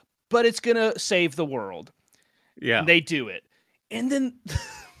us, but it's gonna save the world. Yeah. And they do it. And then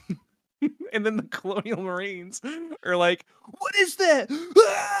and then the Colonial Marines are like, "What is that?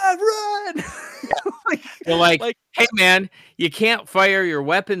 Ah, run!" They're like, "Hey man, you can't fire your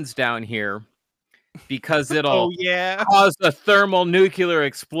weapons down here because it'll cause a thermal nuclear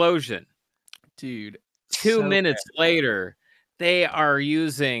explosion." Dude, 2 minutes later, they are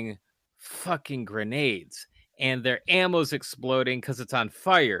using fucking grenades and their ammo's exploding because it's on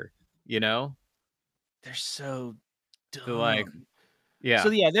fire, you know? They're so dumb. They're like, yeah. So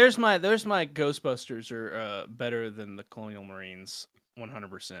yeah, there's my Ghostbusters are better than the Colonial Marines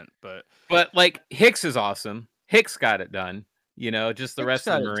 100%, but like Hicks is awesome. Hicks got it done, you know, just the rest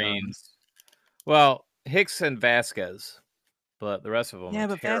of the Marines. Well, Hicks and Vasquez, but the rest of them are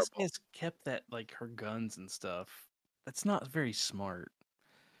terrible. Vasquez kept that, like, her guns and stuff. That's not very smart.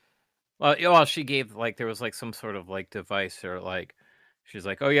 Well, she gave, like, there was like some sort of like device, or like she's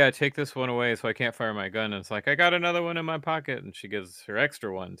like, "Oh yeah, take this one away so I can't fire my gun." And it's like, "I got another one in my pocket," and she gives her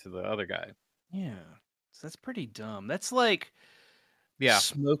extra one to the other guy. Yeah. So that's pretty dumb. That's like Yeah.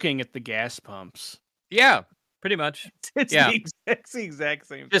 smoking at the gas pumps. Yeah, pretty much. It's Yeah. the exact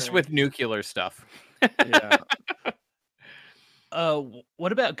same Just thing. with nuclear stuff. Yeah.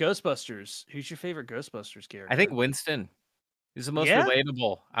 What about Ghostbusters? Who's your favorite Ghostbusters character? I think Winston. He's the most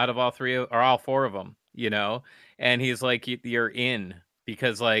relatable out of all three or all four of them, you know? And he's like, you're in,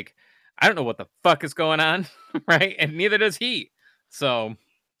 because, like, I don't know what the fuck is going on, right? And neither does he. So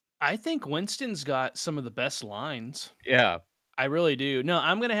I think Winston's got some of the best lines. Yeah. I really do. No,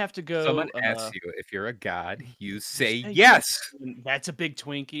 I'm gonna have to go. Someone asks you if you're a god, you say yes. That's a big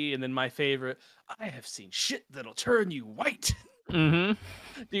Twinkie. And then my favorite, I have seen shit that'll turn you white.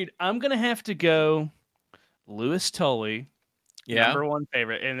 Mm-hmm. Dude, I'm gonna have to go Louis Tully. Yeah. Number one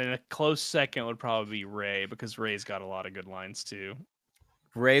favorite. And then a close second would probably be Ray, because Ray's got a lot of good lines too.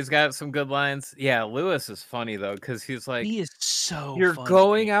 Ray's got some good lines. Yeah, Louis is funny though, because he's like, he is so you're funny.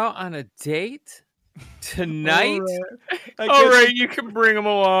 going out on a date tonight? All right, you can bring him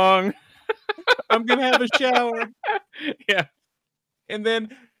along. I'm gonna have a shower. Yeah. And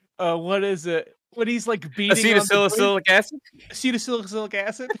then what is it? When he's like beating acetylsalicylic acid? Acetylsalicylic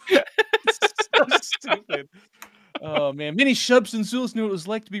acid? It's so stupid. Oh man, many Shubs and Zuls knew what it was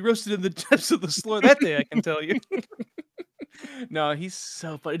like to be roasted in the depths of the floor that day, I can tell you. No, he's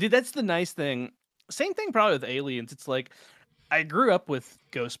so funny. Dude, that's the nice thing. Same thing probably with Aliens. It's like, I grew up with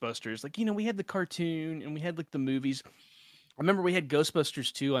Ghostbusters. Like, you know, we had the cartoon and we had like the movies. I remember we had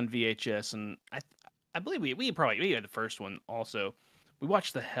Ghostbusters 2 on VHS, and I believe we had the first one also. We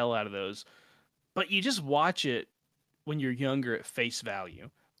watched the hell out of those. But you just watch it when you're younger at face value.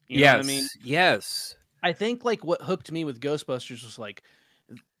 You know what I mean? Yes. I think like what hooked me with Ghostbusters was like,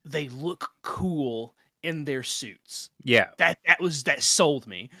 they look cool in their suits. Yeah. That sold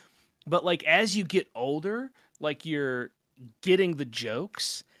me. But like, as you get older, like, you're getting the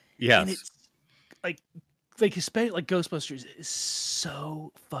jokes. Yes. And it's like especially like Ghostbusters is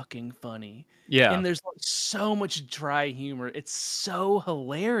so fucking funny. Yeah. And there's like so much dry humor. It's so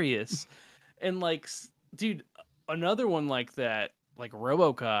hilarious. And like, dude, another one like that, like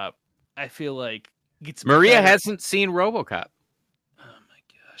RoboCop, I feel like gets Maria better. hasn't seen RoboCop. Oh my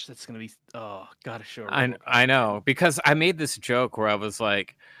gosh, that's gonna be gotta show her. I know, because I made this joke where I was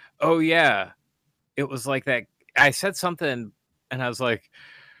like, "Oh yeah, it was like that." I said something, and I was like,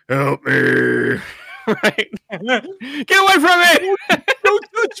 "Help me!" Right? Get away from me! Don't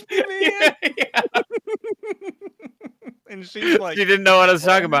touch me, man! Yeah. And she's like, she didn't know what I was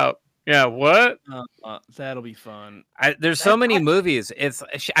talking about. Yeah, what? That'll be fun. There's so many movies.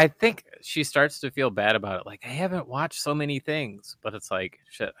 I think she starts to feel bad about it. Like, I haven't watched so many things, but it's like,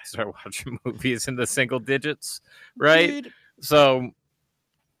 shit, I start watching movies in the single digits, right? Dude. So,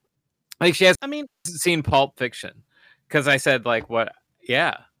 like, she hasn't I mean, seen Pulp Fiction, because I said, like, what?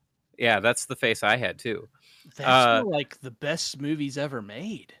 Yeah, that's the face I had too. That's like the best movies ever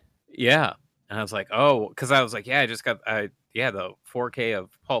made. Yeah, and I was like, oh, because I was like, yeah, I just got the 4K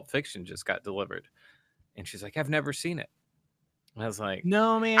of Pulp Fiction just got delivered. And she's like, I've never seen it. And I was like,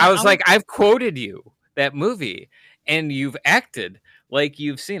 no, man. I was like, I've quoted you that movie and you've acted like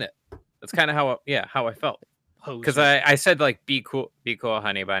you've seen it. That's kind of how I felt. Because I said, like, be cool,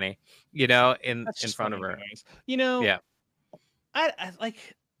 honey bunny, you know, in front of her. Nice. You know, yeah. I like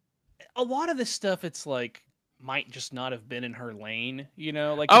a lot of this stuff, it's like, might just not have been in her lane, you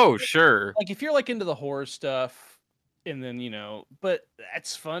know? Like, oh, sure. Like, if you're like into the horror stuff, And then, but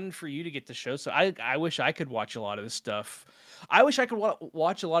that's fun for you to get to show. So I wish I could watch a lot of this stuff. I wish I could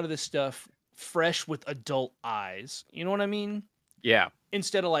watch a lot of this stuff fresh with adult eyes. You know what I mean? Yeah.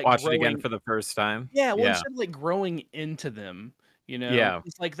 Instead of like Watch it again growing. for the first time. Yeah, well, Yeah. instead of like growing into them, Yeah.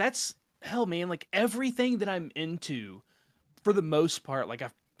 it's like that's hell, man. Like everything that I'm into, for the most part, like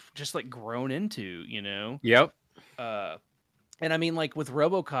I've just like grown into, Yep. And I mean, like with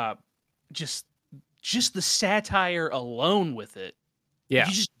RoboCop, just the satire alone with it, Yeah.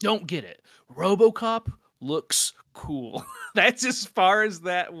 you just don't get it. RoboCop looks cool. That's as far as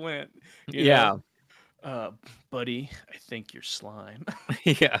that went. you know? Buddy, I think you're slime.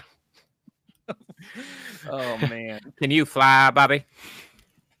 Yeah. Oh man. Can you fly, Bobby?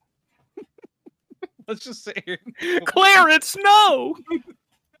 Let's just say here. Clarence, no.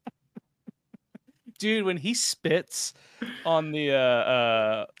 Dude, when he spits on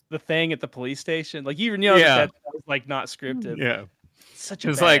the thing at the police station, like you know that was like not scripted. Yeah. Such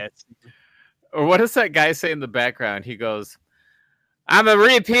a It's badass like, or what does that guy say in the background? He goes, "I'm a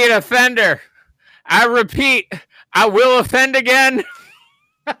repeat offender. I repeat, I will offend again."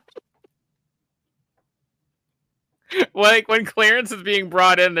 Like when Clarence is being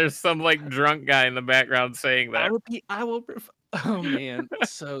brought in, there's some like drunk guy in the background saying that. I repeat, I will. Oh man,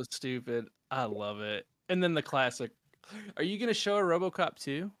 so stupid. I love it. And then the classic. Are you gonna show a RoboCop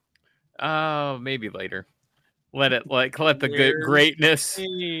 2? Oh, maybe later. Let the good greatness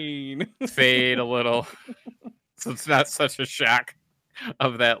fade a little, so it's not such a shock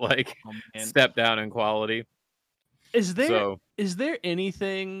of that like step down in quality. Is there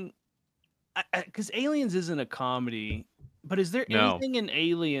anything? Because Aliens isn't a comedy, but is there anything in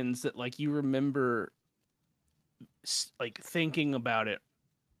Aliens that like you remember, like thinking about it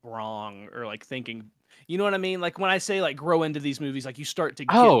wrong or like thinking, you know what I mean? Like when I say like grow into these movies, like you start to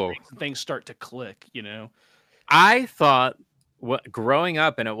get things start to click, I thought growing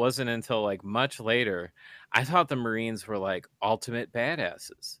up, and it wasn't until like much later, I thought the Marines were like ultimate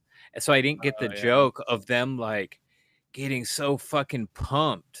badasses. And so I didn't get the joke of them like getting so fucking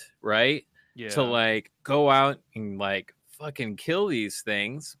pumped, right? Yeah. To like go out and like fucking kill these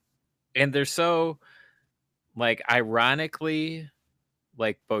things. And they're so like ironically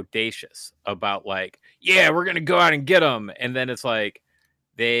like bodacious about like, yeah, we're gonna go out and get them. And then it's like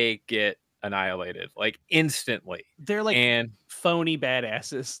they get annihilated like instantly. They're like phony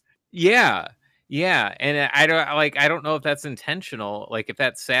badasses. Yeah. And I don't know if that's intentional, like if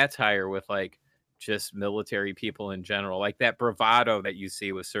that's satire with like just military people in general, like that bravado that you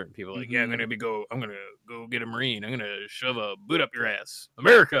see with certain people, like, yeah, I'm gonna go get a Marine, I'm gonna shove a boot up your ass,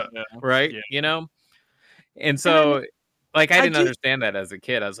 America, right? Yeah. And so like I didn't understand that as a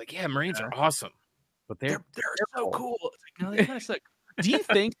kid. I was like, yeah, Marines are awesome, but they're so cool. It's like, no, they kind of suck. Do you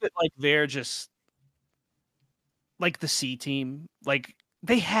think that like they're just like the C team? Like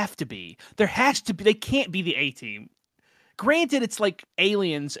they have to be. There has to be. They can't be the A team. Granted, it's like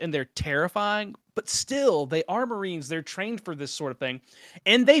aliens and they're terrifying, but still, they are Marines. They're trained for this sort of thing,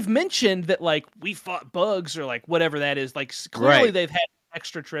 and they've mentioned that like we fought bugs or like whatever that is. Like clearly, they've had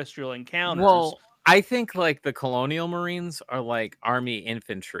extraterrestrial encounters. Well, I think like the Colonial Marines are like Army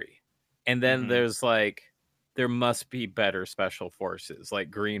infantry, and then there's like there must be better special forces like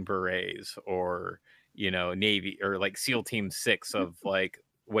Green Berets or Navy or like SEAL Team 6 of like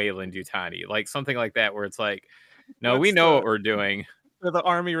Wayland Yutani, like something like that, where it's like, no, we know what we're doing. They're the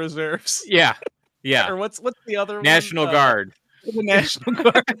Army Reserves. Yeah. Or what's the other National one? Guard. The National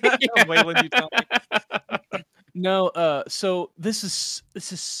Guard. Wayland Yutani. No, so this is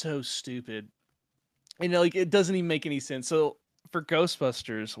so stupid. Like it doesn't even make any sense. So for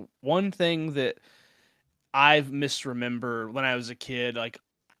Ghostbusters, one thing that I've misremembered when I was a kid, like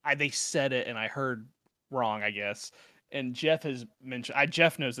they said it and I heard wrong, I guess. And Jeff has mentioned.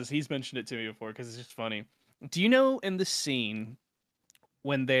 Jeff knows this. He's mentioned it to me before because it's just funny. Do you know in the scene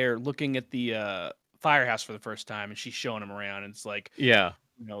when they're looking at the firehouse for the first time and she's showing them around, and it's like,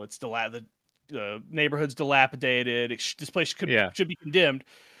 it's the neighborhood's dilapidated. This place should be condemned.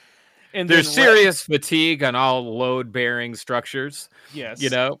 And there's serious fatigue on all load-bearing structures. Yes.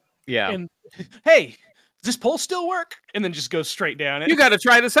 Yeah. And hey, does this pole still work? And then just goes straight down. You got to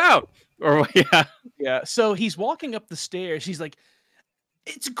try this out. Or yeah. So he's walking up the stairs. He's like,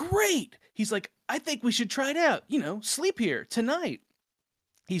 it's great. He's like, I think we should try it out. Sleep here tonight.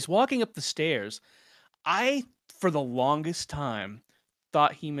 He's walking up the stairs. I, for the longest time,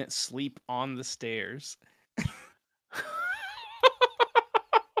 thought he meant sleep on the stairs.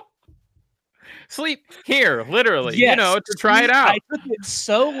 Sleep here, literally, to try it out. I took it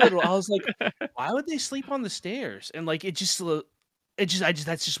so literal. I was like, why would they sleep on the stairs? And like, that's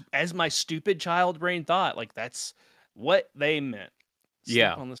just as my stupid child brain thought, like that's what they meant.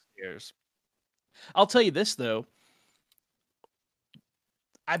 Step on the stairs. I'll tell you this though.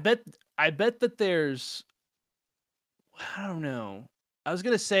 I bet that there's, I don't know. I was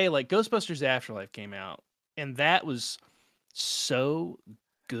gonna say like Ghostbusters Afterlife came out, and that was so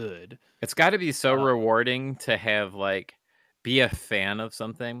good. It's got to be so rewarding to have like be a fan of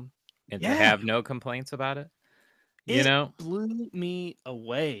something and to have no complaints about it. You know, blew me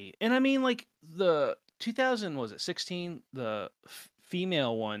away. And I mean, like the 2000 was it 16, the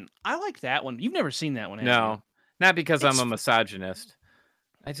female one. I like that one. You've never seen that one, have you? no, not because I'm a misogynist.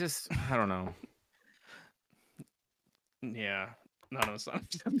 I don't know. Yeah, not a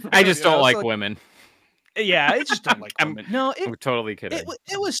misogynist. I just don't like women. Yeah, I just don't like women. No, I'm totally kidding.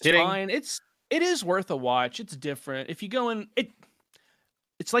 It was fine. It is worth a watch. It's different. If you go in,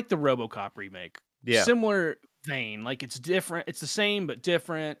 it's like the RoboCop remake. Yeah. Similar vein. Like it's different. It's the same but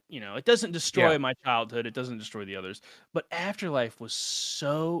different. You know, it doesn't destroy my childhood. It doesn't destroy the others. But Afterlife was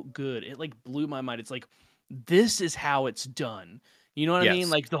so good. It like blew my mind. It's like, this is how it's done. You know what I mean?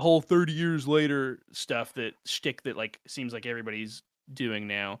 Like the whole 30 years later stuff, that shtick that like seems like everybody's doing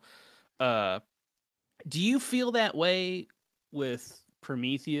now. Do you feel that way with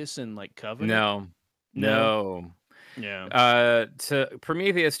Prometheus and like Covenant? No. Yeah. To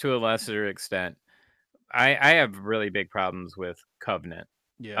Prometheus to a lesser extent. I have really big problems with Covenant.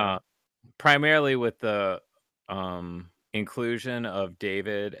 Yeah. Primarily with the inclusion of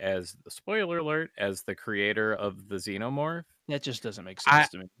David as, spoiler alert, as the creator of the Xenomorph. That just doesn't make sense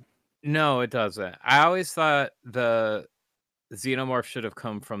to me. No, it doesn't. I always thought the Xenomorph should have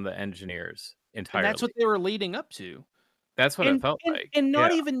come from the engineers entirely. And that's what they were leading up to. That's what it felt like. And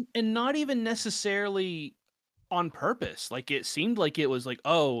not even necessarily on purpose. Like it seemed like it was like,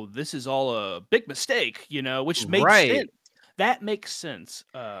 oh, this is all a big mistake, you know, which makes sense. That makes sense.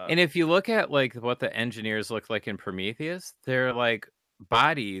 And if you look at like what the engineers look like in Prometheus, they're like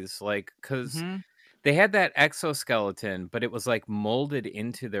bodies, like, because they had that exoskeleton, but it was like molded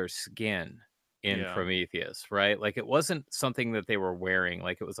into their skin in Prometheus, right? Like it wasn't something that they were wearing,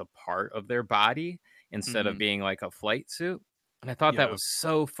 like it was a part of their body instead of being like a flight suit. And I thought that was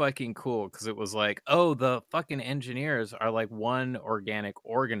so fucking cool, because it was like, oh, the fucking engineers are like one organic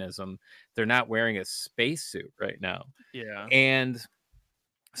organism. They're not wearing a spacesuit right now. Yeah. And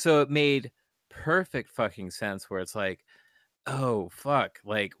so it made perfect fucking sense, where it's like, oh, fuck,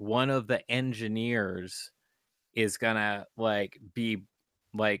 like one of the engineers is gonna like be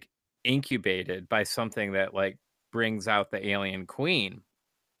like incubated by something that like brings out the alien queen.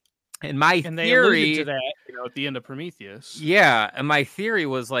 And my they theory alluded to that, you know, at the end of Prometheus. Yeah, and my theory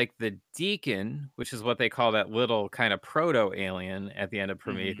was like the Deacon, which is what they call that little kind of proto alien at the end of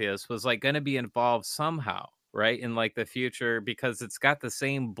Prometheus, was like going to be involved somehow, right? In like the future, because it's got the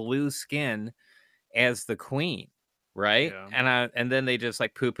same blue skin as the queen, right? Yeah. And then they just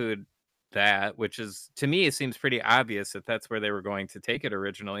like poo-pooed that, which is, to me, it seems pretty obvious that that's where they were going to take it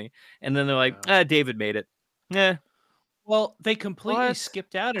originally. And then they're like, David made it. Yeah. Well, they completely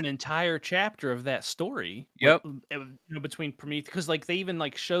skipped out an entire chapter of that story. Yep. Like, you know, between Prometheus, because like they even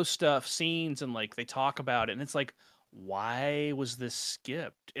like show stuff, scenes, and like they talk about it, and it's like, why was this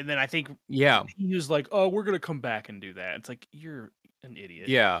skipped? And then I think he was like, oh, we're gonna come back and do that. It's like, you're an idiot.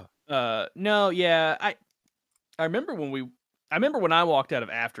 Yeah. No, yeah. I remember when I walked out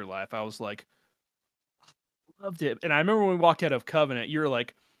of Afterlife, I was like, loved it. And I remember when we walked out of Covenant, you were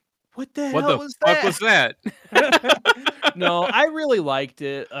like, what the hell was that? What was that? No, I really liked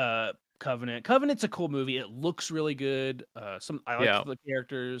it. Covenant's a cool movie. It looks really good. I like the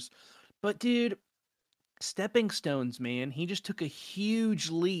characters. But dude, Stepping Stones, man, he just took a huge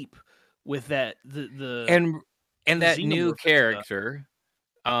leap with that and that new character,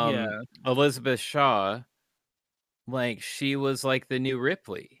 Elizabeth Shaw, like she was like the new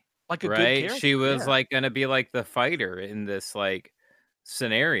Ripley. Like a right? good character. She was like gonna be like the fighter in this like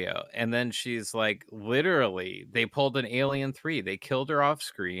scenario, and then she's like, literally they pulled an Alien 3, they killed her off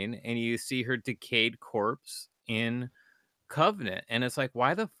screen, and you see her decayed corpse in Covenant, and it's like,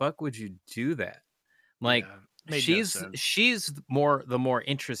 why the fuck would you do that? Like she's the more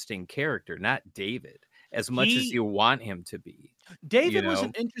interesting character, not David, as much as you want him to be. David was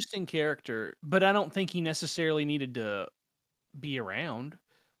an interesting character, but I don't think he necessarily needed to be around.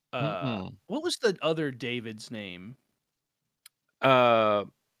 What was the other David's name? Oh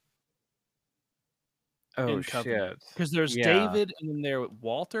shit! Because there's David, and then there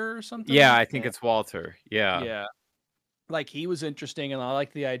Walter or something. Yeah, I think it's Walter. Yeah. Like he was interesting, and I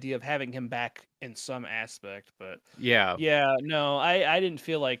like the idea of having him back in some aspect. But yeah, no, I didn't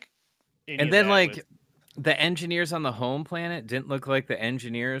feel like. And then like the engineers on the home planet didn't look like the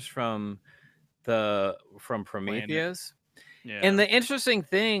engineers from from Prometheus. Yeah. And the interesting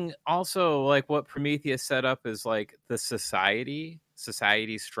thing also, like what Prometheus set up is like the society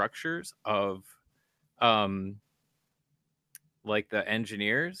structures of like the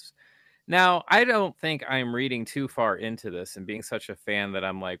engineers. Now, I don't think I'm reading too far into this and being such a fan that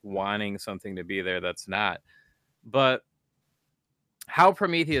I'm like wanting something to be there that's not. But how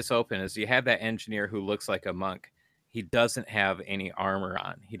Prometheus opened is you have that engineer who looks like a monk. He doesn't have any armor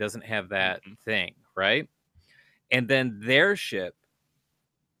on. He doesn't have that thing, right? And then their ship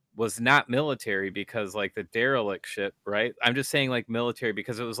was not military because like the derelict ship, right? I'm just saying like military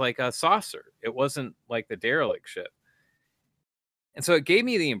because it was like a saucer. It wasn't like the derelict ship. And so it gave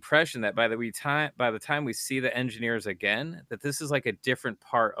me the impression that by the time we see the engineers again, that this is like a different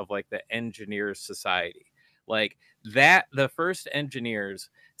part of like the engineers society. Like that the first engineers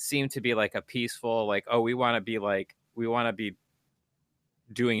seem to be like a peaceful, like, oh, we want to be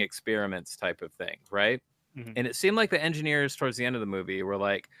doing experiments type of thing, right? Mhm. And it seemed like the engineers towards the end of the movie were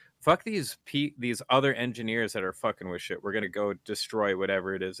like, fuck these other engineers that are fucking with shit. We're going to go destroy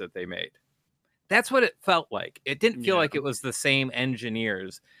whatever it is that they made. That's what it felt like. It didn't feel like it was the same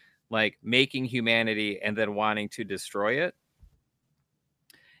engineers like making humanity and then wanting to destroy it.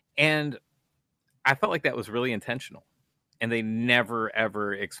 And I felt like that was really intentional. And they never,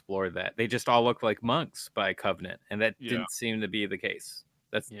 ever explored that. They just all looked like monks by Covenant. And that didn't seem to be the case.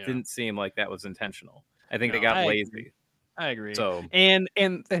 That didn't seem like that was intentional. I think they got lazy. I agree. So and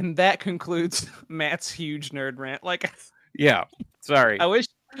that concludes Matt's huge nerd rant. Like, yeah, sorry. I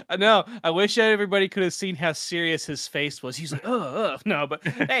wish everybody could have seen how serious his face was. He's like, oh no, but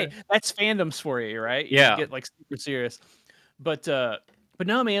hey, that's Fandoms for you, right? You Yeah, get like super serious. But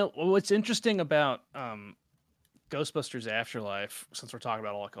no, man. What's interesting about Ghostbusters Afterlife, since we're talking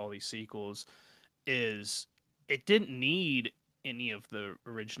about all these sequels, is it didn't need any of the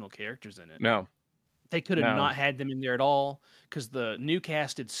original characters in it. No. They could have not had them in there at all because the new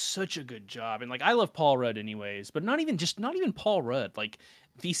cast did such a good job. And like, I love Paul Rudd anyways, but not even Paul Rudd. Like,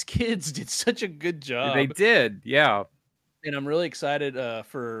 these kids did such a good job. They did, yeah. And I'm really excited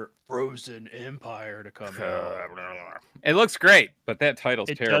for Frozen Empire to come out. It looks great, but that title's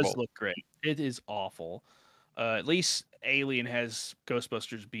terrible. It does look great. It is awful. At least Alien has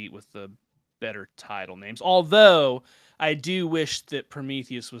Ghostbusters beat with the better title names. Although I do wish that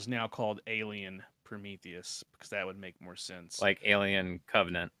Prometheus was now called Alien Prometheus, because that would make more sense. Like Alien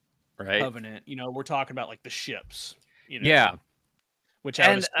Covenant, right? Covenant, we're talking about like the ships, Yeah. Which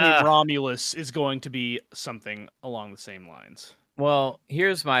I would assume Romulus is going to be something along the same lines. Well,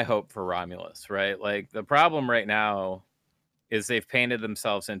 here's my hope for Romulus, right? Like the problem right now is they've painted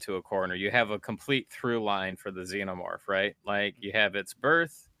themselves into a corner. You have a complete through line for the xenomorph, right? Like you have its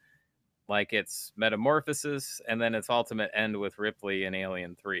birth, like its metamorphosis, and then its ultimate end with Ripley in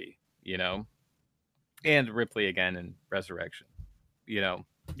Alien 3, and Ripley again in Resurrection,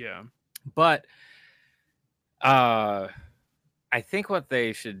 Yeah. But I think what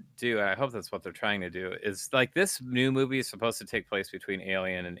they should do, and I hope that's what they're trying to do, is like this new movie is supposed to take place between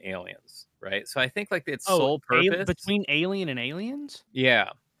Alien and Aliens, right? So I think like its sole purpose between Alien and Aliens. Yeah.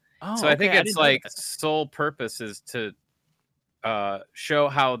 Oh, so I think it's like that. Sole purpose is to show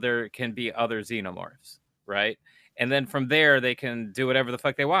how there can be other xenomorphs, right? And then from there they can do whatever the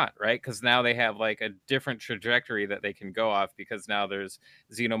fuck they want, right? Because now they have like a different trajectory that they can go off, because now there's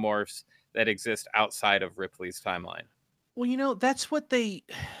xenomorphs that exist outside of Ripley's timeline. Well, that's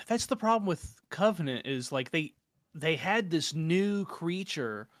the problem with Covenant, is like they had this new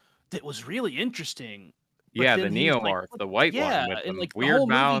creature that was really interesting. Yeah, the neomorph, the white one with the like weird the whole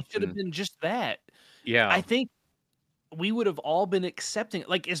mouth. Movie should have been just that. Yeah. I think we would have all been accepting,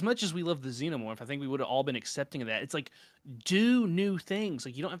 like, as much as we love the xenomorph, I think we would have all been accepting of that. It's like, do new things.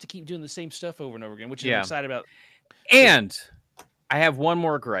 Like, you don't have to keep doing the same stuff over and over again, which I'm excited about. And I have one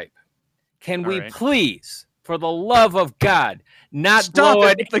more gripe. Can we please, for the love of God, not blow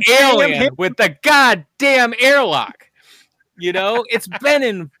an alien with the goddamn airlock? It's been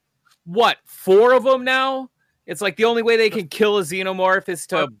in, what, 4 of them now? It's like the only way they can kill a xenomorph is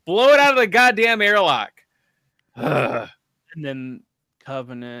to blow it out of the goddamn airlock. And then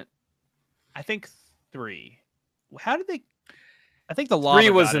Covenant, I think 3. How did they? I think the lava. 3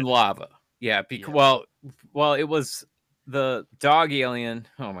 was in lava. Yeah, because well, it was the dog alien.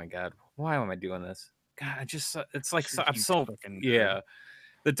 Oh my God, why am I doing this? God, it's like I'm so yeah.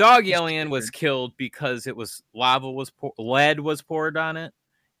 The dog alien was killed because it was lead was poured on it,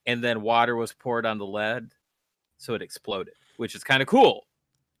 and then water was poured on the lead, so it exploded, which is kind of cool.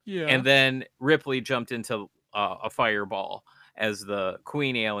 Yeah. And then Ripley jumped into a fireball as the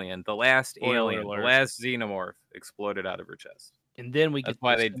queen alien, the last alien, the last xenomorph exploded out of her chest. And then we That's get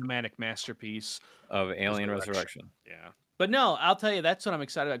why the they cinematic masterpiece of Alien Resurrection. Yeah. But no, I'll tell you, that's what I'm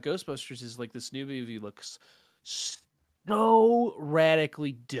excited about. Ghostbusters is like this new movie looks so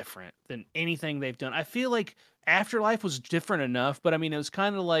radically different than anything they've done. I feel like Afterlife was different enough, but I mean, it was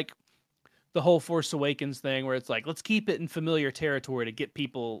kind of like the whole Force Awakens thing where it's like, let's keep it in familiar territory to get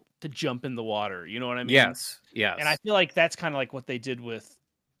people to jump in the water. You know what I mean? Yes, yes. And I feel like that's kind of like what they did with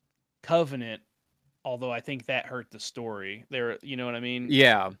Covenant, although I think that hurt the story. There, you know what I mean?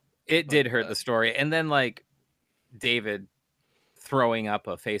 Yeah, it did hurt the story. And then like David throwing up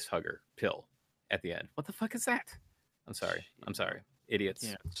a face hugger pill at the end. What the fuck is that? I'm sorry. Idiots.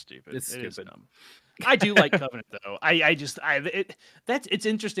 Yeah, it's stupid. It's stupid. Is dumb. I do like Covenant though. It's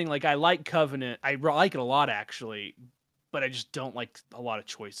interesting. Like I like Covenant. I like it a lot actually, but I just don't like a lot of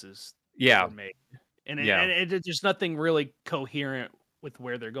choices that were made. And there's nothing really coherent with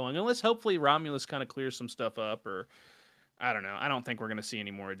where they're going, unless hopefully Romulus kind of clears some stuff up, or I don't know. I don't think we're gonna see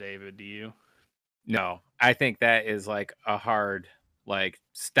any more of David. Do you? No, I think that is like a hard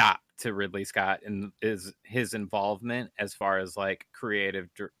stop to Ridley Scott and is his involvement as far as like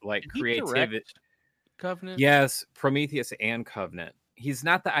creativity. Covenant. Yes, Prometheus and Covenant. He's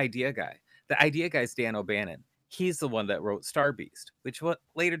not the idea guy. The idea guy's Dan O'Bannon. He's the one that wrote Star Beast, which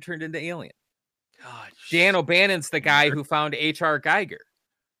later turned into Alien. God, Dan O'Bannon's the guy who found H.R. Geiger.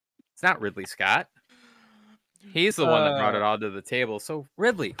 It's not Ridley Scott. He's the one that brought it all to the table. So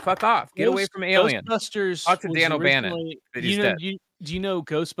Ridley, fuck off. Get away from Alien. Ghostbusters. Talk to Dan O'Bannon. Do you know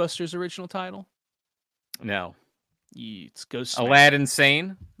Ghostbusters' original title? No. It's Ghost. Aladdin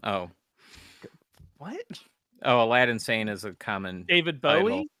Sane. Oh. What? Oh, Aladdin Sane is a common David Bowie.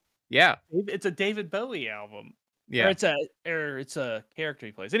 title. Yeah, it's a David Bowie album. Yeah, or it's a character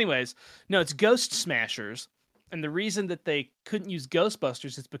he plays. Anyways, no, it's Ghost Smashers, and the reason that they couldn't use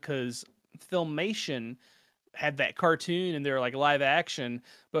Ghostbusters is because Filmation had that cartoon and they're like live action.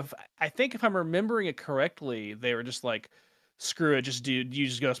 But I think if I'm remembering it correctly, they were just like, screw it, just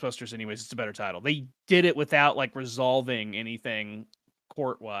use Ghostbusters anyways. It's a better title. They did it without like resolving anything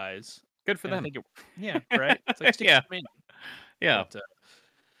court wise. Good for them. Yeah, right. It's like yeah, yeah. But,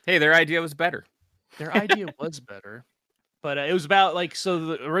 hey, their idea was better. Their idea was better, but it was about like, so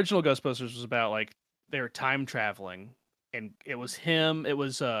the original Ghostbusters was about like they were time traveling, and it was him. It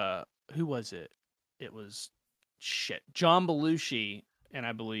was who was it? It was John Belushi, and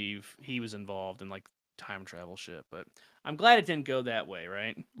I believe he was involved in like time travel shit. But I'm glad it didn't go that way,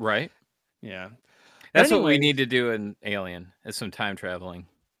 right? Right. Yeah. That's what we need to do in Alien is some time traveling.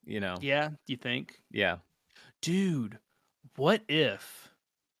 You know. Yeah. You think? Yeah. Dude, what if?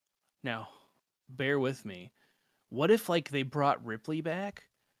 Now, bear with me. What if like they brought Ripley back,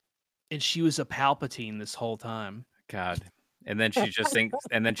 and she was a Palpatine this whole time? God. And then she just thinks,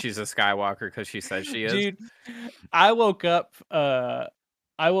 and then she's a Skywalker because she says she is. Dude, I woke up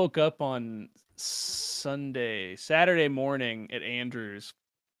on Saturday morning at Andrew's,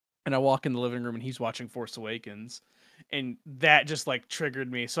 and I walk in the living room and he's watching Force Awakens, and that just like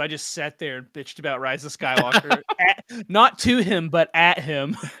triggered me. So I just sat there and bitched about Rise of Skywalker, not to him but at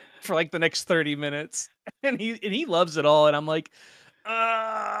him, for like the next 30 minutes, and he loves it all, and I'm like,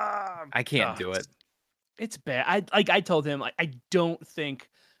 I can't do it. It's bad. I told him like I don't think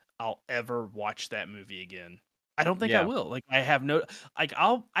I'll ever watch that movie again. I don't think I will. Like I have no like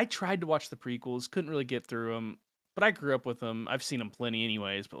I tried to watch the prequels, couldn't really get through them, but I grew up with them. I've seen them plenty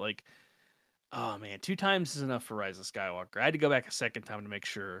anyways, but like, oh man, 2 times is enough for Rise of Skywalker. I had to go back a second time to make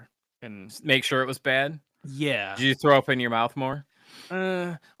sure it was bad. Yeah. Did you throw up in your mouth more? We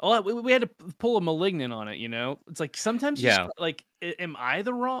had to pull a Malignant on it, you know. It's like sometimes like, am I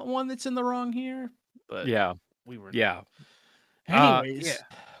the wrong one that's in the wrong here? But we were. Yeah. Anyways,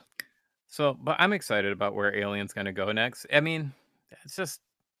 So, but I'm excited about where Alien's going to go next. I mean, it's just,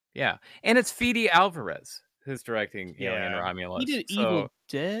 and it's Fede Alvarez who's directing Alien Romulus. He did Evil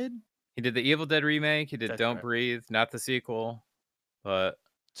Dead. He did the Evil Dead remake. He did Don't Breathe, not the sequel, but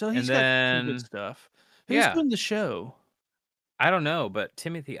so he's got some good stuff. Who's doing the show? I don't know, but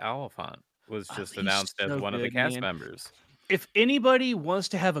Timothy Olyphant was just announced as one of the cast members. If anybody wants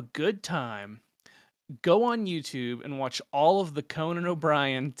to have a good time, go on YouTube and watch all of the Conan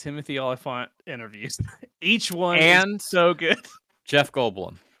O'Brien, Timothy Olyphant interviews. Each one is so good. Jeff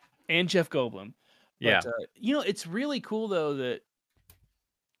Goldblum. But, you know, it's really cool though that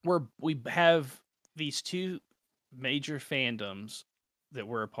we have these 2 major fandoms that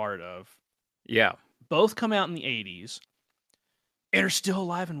we're a part of. Yeah. Both come out in the 80s and are still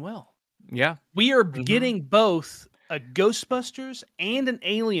alive and well. Yeah. We are getting both a Ghostbusters and an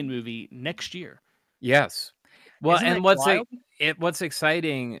Alien movie next year. Yes. Well, and what's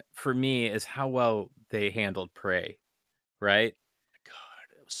exciting for me is how well they handled Prey, right?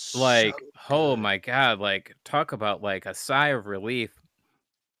 Like, oh good. my God, like talk about like a sigh of relief,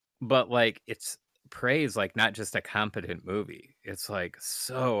 but like it's praise, like not just a competent movie. It's like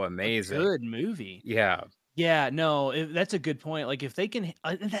so A amazing. good movie. Yeah. Yeah, no, that's a good point. Like if they can,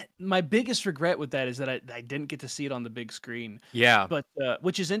 my biggest regret with that is that I didn't get to see it on the big screen. Yeah. But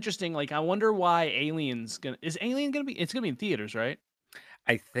which is interesting. Like I wonder why Alien gonna be? It's gonna be in theaters, right?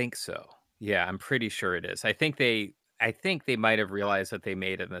 I think so. Yeah, I'm pretty sure it is. I think they might have realized that they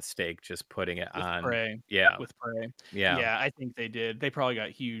made a mistake just putting it With on. Prey. Yeah. With Prey. Yeah. Yeah, I think they did. They probably got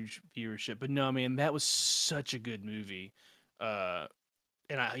huge viewership. But no, man, that was such a good movie. Uh,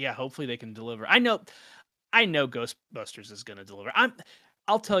 yeah, hopefully they can deliver. I know Ghostbusters is gonna deliver.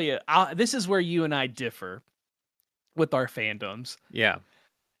 I'll tell you, this is where you and I differ with our fandoms. Yeah.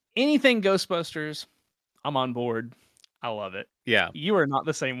 Anything Ghostbusters, I'm on board. I love it. Yeah. You are not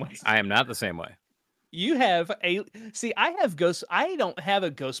the same way. I am not the same way. You have I have ghosts. I don't have a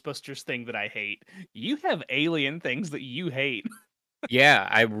Ghostbusters thing that I hate. You have alien things that you hate. Yeah,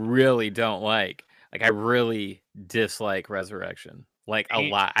 I really don't like. Like I really dislike Resurrection. Like a And,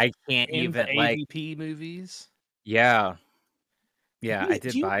 lot. I can't and the even like AVP movies. yeah. Yeah, I Do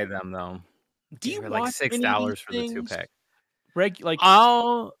did buy them though. do They you were like watch any of these $6 for the two things? pack. Like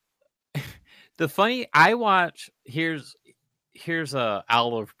Oh, the funny I watch here's a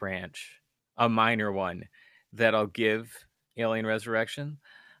olive branch, a minor one that I'll give Alien Resurrection.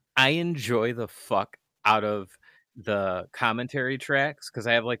 I enjoy the fuck out of the commentary tracks because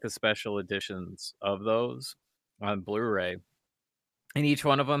I have like the special editions of those on Blu-ray. And each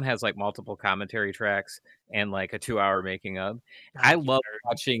one of them has like multiple commentary tracks and like a 2-hour making of. I God, you love nerd.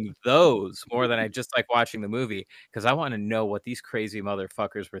 watching those more than I just like watching the movie because I want to know what these crazy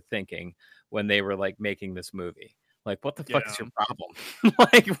motherfuckers were thinking when they were like making this movie. Like, what the fuck is Yeah. your problem?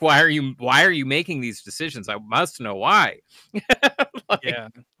 Like, why are you making these decisions? I must know why. Like, Yeah.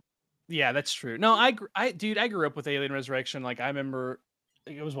 Yeah, that's true. No, dude, I grew up with Alien Resurrection. Like, I remember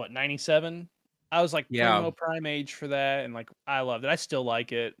it was what, 97? I was like yeah. primo prime age for that, and like I loved it. I still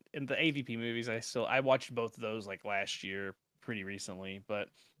like it. And the AVP movies, I watched both of those like last year, pretty recently. But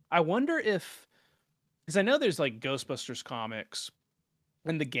I wonder if, because I know there's like Ghostbusters comics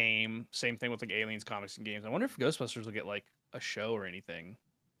in the game, same thing with like Aliens comics and games. I wonder if Ghostbusters will get like a show or anything.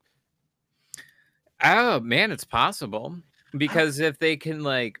 Oh man, it's possible because if they can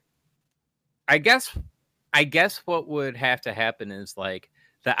like I guess what would have to happen is like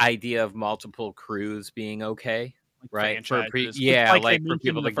the idea of multiple crews being okay, Like right? For franchises, yeah, like they like for mentioned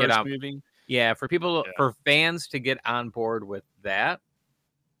people in the to get first on movie. yeah, for people Yeah. for fans to get on board with that,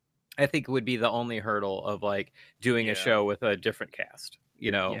 I think would be the only hurdle of like doing a Yeah. show with a different cast,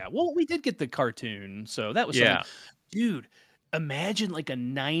 you know? Yeah, well, we did get the cartoon, so that was something. Yeah. Dude, imagine like a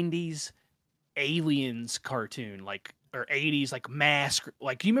 90s aliens cartoon, like or 80s like mask.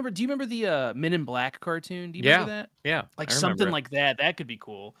 Like do you remember the Men in Black cartoon? Do you remember Yeah. that? Yeah. Like I remember something it. like that. That could be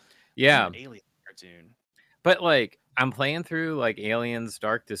cool. Do Yeah. an alien cartoon. But like I'm playing through like Aliens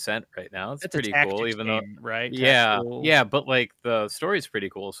Dark Descent right now. It's That's a pretty cool, tactics even though game, right? yeah, Tactical. yeah, but like the story's pretty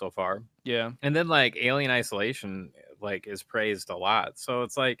cool so far. Yeah. And then like Alien Isolation like is praised a lot. So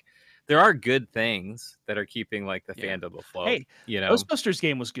it's like there are good things that are keeping like the Yeah. fandom afloat, Hey, you know. Ghostbusters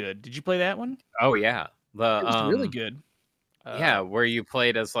game was good. Did you play that one? Oh yeah. The It was really good. yeah, where you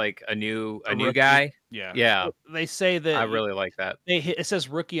played as like a new rookie. guy. Yeah. Yeah. They say that I really like that. it says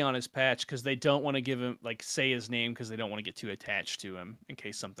rookie on his patch because they don't want to give him like say his name because they don't want to get too attached to him in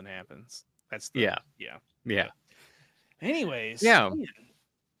case something happens. That's the Yeah. yeah. Yeah. Anyways, Yeah. man,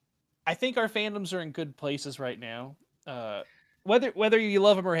 I think our fandoms are in good places right now. Whether you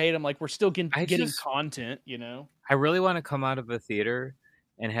love them or hate them, like we're still getting just- content, you know. I really want to come out of the theater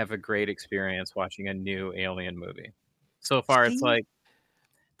and have a great experience watching a new Alien movie. So far, it's See? like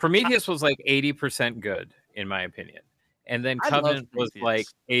Prometheus was like 80% good, in my opinion. And then I love Covenant was like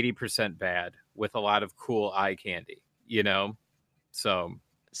Prometheus. 80% bad with a lot of cool eye candy, you know? So,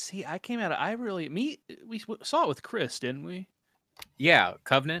 See, I came out. We saw it with Chris, didn't we? yeah,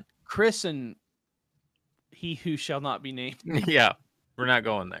 Covenant. Chris and He Who Shall Not Be Named. Yeah, we're not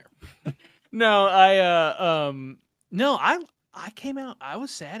going there. No, no, I came out. I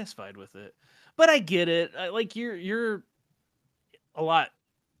was satisfied with it, but I get it. Like you're a lot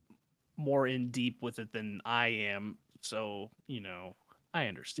more in deep with it than I am, so I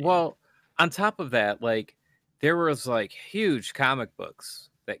understand. Well, on top of that, like there was like huge comic books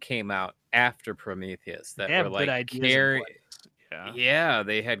that came out after Prometheus that They have were good like ideas in place. yeah,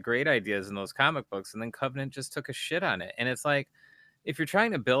 they had great ideas in those comic books, and then Covenant just took a shit on it. And it's like, if you're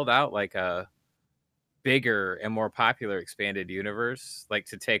trying to build out like a bigger and more popular expanded universe, like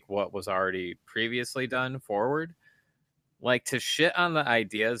to take what was already previously done forward, like to shit on the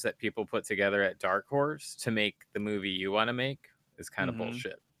ideas that people put together at Dark Horse to make the movie you want to make is kind of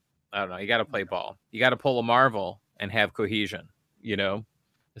bullshit. I don't know. You got to play ball. You got to pull a Marvel and have cohesion, you know?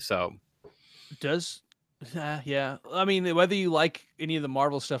 So yeah. I mean, whether you like any of the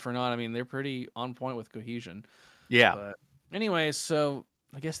Marvel stuff or not, I mean, they're pretty on point with cohesion. yeah. But anyways, so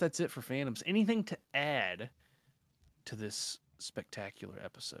I guess that's it for Fandoms. Anything to add to this spectacular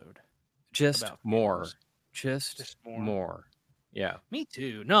episode? Just about more. Fandoms? Just more. Yeah. Me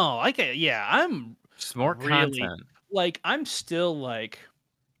too. No, I'm Just more really content. like I'm still like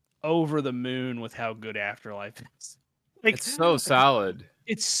over the moon with how good Afterlife is. Like, It's so solid.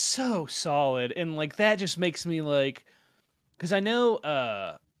 It's so solid, and like that just makes me like, because I know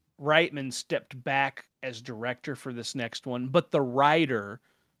Reitman stepped back as director for this next one, but the writer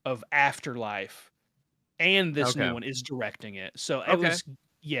of Afterlife and this new one is directing it. So it was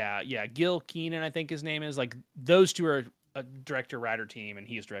Gil Keenan, I think his name is. Like those two are a director writer team, and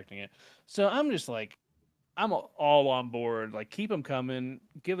he's directing it. So I'm just like, I'm all on board. Like keep them coming,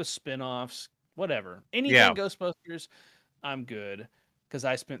 give us spinoffs, whatever, anything Ghostbusters. I'm good because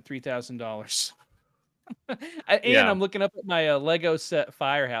I spent $3,000. And I'm looking up at my Lego set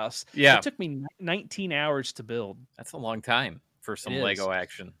Firehouse. Yeah. It took me 19 hours to build. That's a long time for some Lego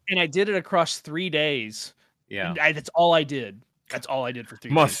action. And I did it across 3 days. Yeah. That's all I did. That's all I did for 3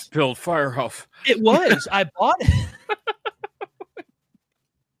 days. Must build Firehouse. It was. I bought it.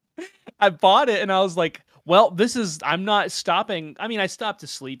 I bought it and I was like, well, I'm not stopping. I mean, I stopped to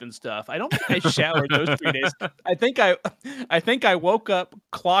sleep and stuff. I don't think I showered those 3 days. I think I woke up,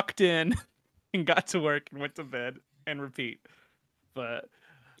 clocked in, and got to work and went to bed and repeat. But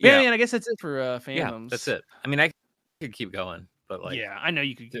man, I guess that's it for Fandoms. Yeah, that's it. I mean, I could keep going, but like, yeah, I know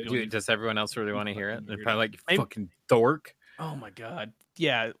you could keep going. Does everyone else really want to hear it? They're probably like, you fucking dork. Oh my god,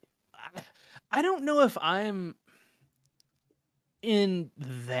 yeah. I don't know if I'm in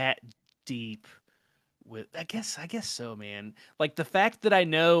that deep with. I guess so, man. Like the fact that I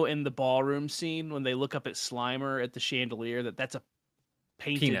know in the ballroom scene when they look up at Slimer at the chandelier that's a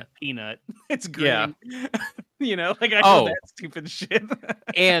painted peanut. It's green. Yeah. You know, like I know that stupid shit.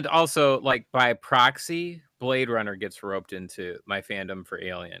 And also, like by proxy, Blade Runner gets roped into my fandom for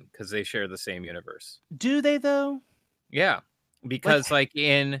Alien because they share the same universe. Do they though? Yeah, because like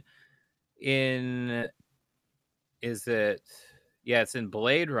in is it? Yeah, it's in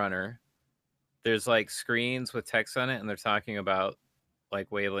Blade Runner. There's like screens with text on it, and they're talking about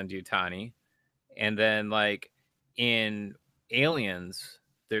like Wayland Yutani, and then like in Aliens,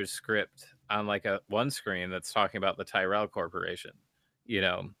 there's script on like one screen that's talking about the Tyrell Corporation, you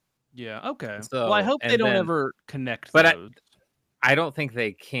know? Yeah. Okay. So, well, I hope they don't ever connect but those. I don't think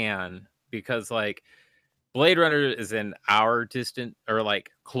they can because like Blade Runner is in our distant or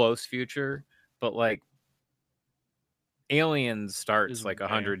like close future, but like Aliens starts like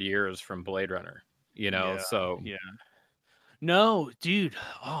 100 years from Blade Runner, you know? Yeah, so yeah. No, dude.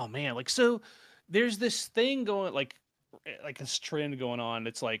 Oh man. Like, so there's this thing going like this trend going on.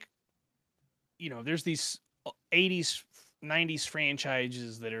 It's like, you know, there's these 80s, 90s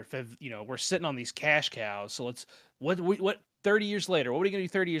franchises that are, you know, we're sitting on these cash cows. So let's, what 30 years later, what are we going to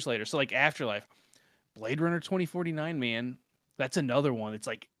do 30 years later? So like Afterlife, Blade Runner 2049, man, that's another one. It's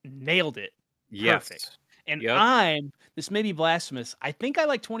like nailed it. Yes. Perfect. And this may be blasphemous. I think I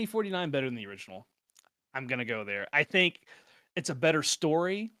like 2049 better than the original. I'm going to go there. I think it's a better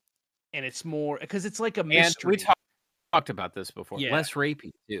story and it's more, because it's like a mystery. And we talked about this before. Yeah. Less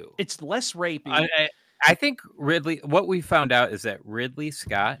rapey too. It's less rapey. I think what we found out is that Ridley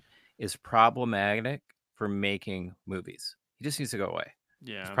Scott is problematic for making movies. He just needs to go away.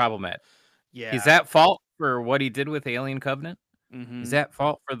 Yeah. He's problematic. Yeah. He's at fault for what he did with Alien Covenant. Mm-hmm. He's at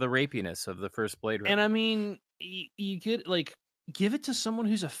fault for the rapiness of the first Blade Runner. And I mean, you could like give it to someone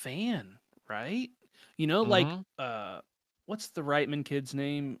who's a fan, right? You know, like what's the Reitman kid's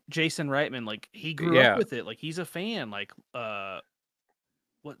name? Jason Reitman. Like he grew up with it. Like he's a fan. Like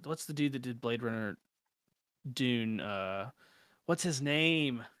what's the dude that did Blade Runner, Dune? What's his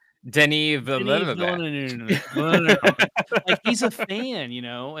name? Denis Villeneuve. Like he's a fan, you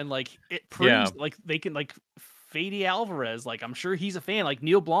know, and like it proves like they can like Fede Alvarez, like I'm sure he's a fan, like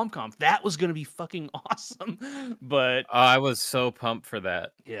Neil Blomkamp. That was gonna be fucking awesome. But I was so pumped for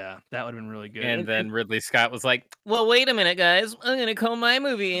that. Yeah, that would have been really good. And then Ridley Scott was like, well, wait a minute, guys. I'm gonna call my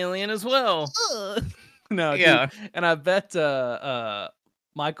movie Alien as well. No, yeah. Dude, and I bet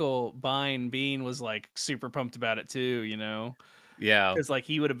Michael Bean was like super pumped about it too, you know? Yeah. Because like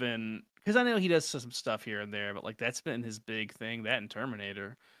he would have been, because I know he does some stuff here and there, but like that's been his big thing, that and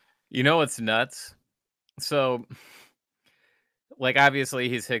Terminator. You know what's nuts? So, like, obviously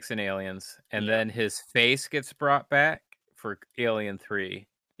he's Hicks in Aliens, and then his face gets brought back for Alien 3.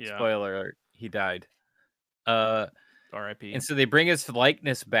 Yeah. Spoiler alert, he died. R.I.P. And so they bring his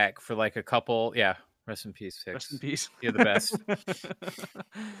likeness back for like a couple. Yeah, rest in peace, Fix. Rest in peace. You're the best.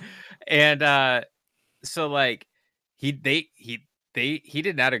 And so like he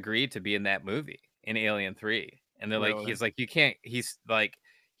did not agree to be in that movie in Alien 3. And they're like, Really? he's like, you can't. He's like,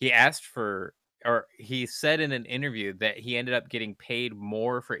 he asked for, or he said in an interview that he ended up getting paid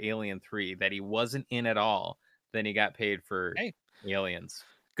more for Alien 3 that he wasn't in at all than he got paid for Aliens.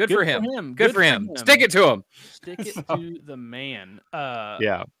 Good for him. Good for him. Stick it to him. Stick it to the man.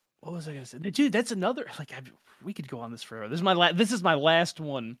 Yeah. What was I gonna say, dude? That's another. Like, we could go on this forever. This is my last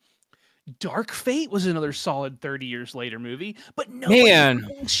one. Dark Fate was another solid 30 years later movie, but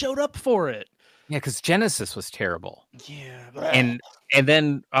nobody showed up for it. Yeah, because Genesis was terrible. Yeah, and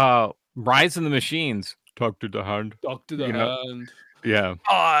then Rise of the Machines. Talk to the hand. Talk to the hand. Yeah.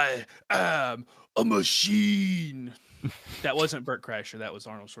 I am a machine. That wasn't Burt Kreischer. That was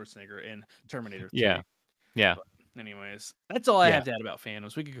Arnold Schwarzenegger in Terminator 3. Yeah. Yeah. But anyways, that's all I have to add about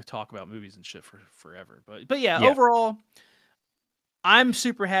Fandoms. We could talk about movies and shit for forever. But yeah, overall, I'm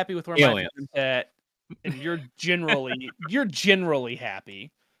super happy with where my fandom's at. And you're generally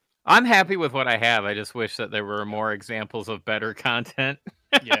happy. I'm happy with what I have. I just wish that there were more examples of better content.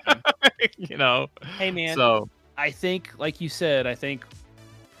 Yeah. You know. Hey man. So I think, like you said,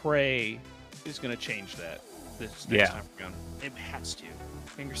 Prey is gonna change that this next time around. It has to.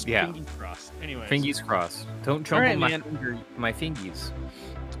 Fingers crossed. Anyways. Fingers crossed. Don't jump on my fingies.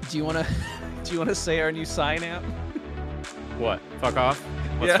 Do you wanna say our new sign out? What? Fuck off?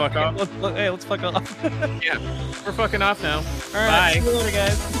 Let's fuck off? Let's fuck off. Yeah. We're fucking off now. All right. Bye. See you later,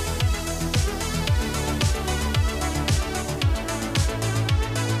 guys.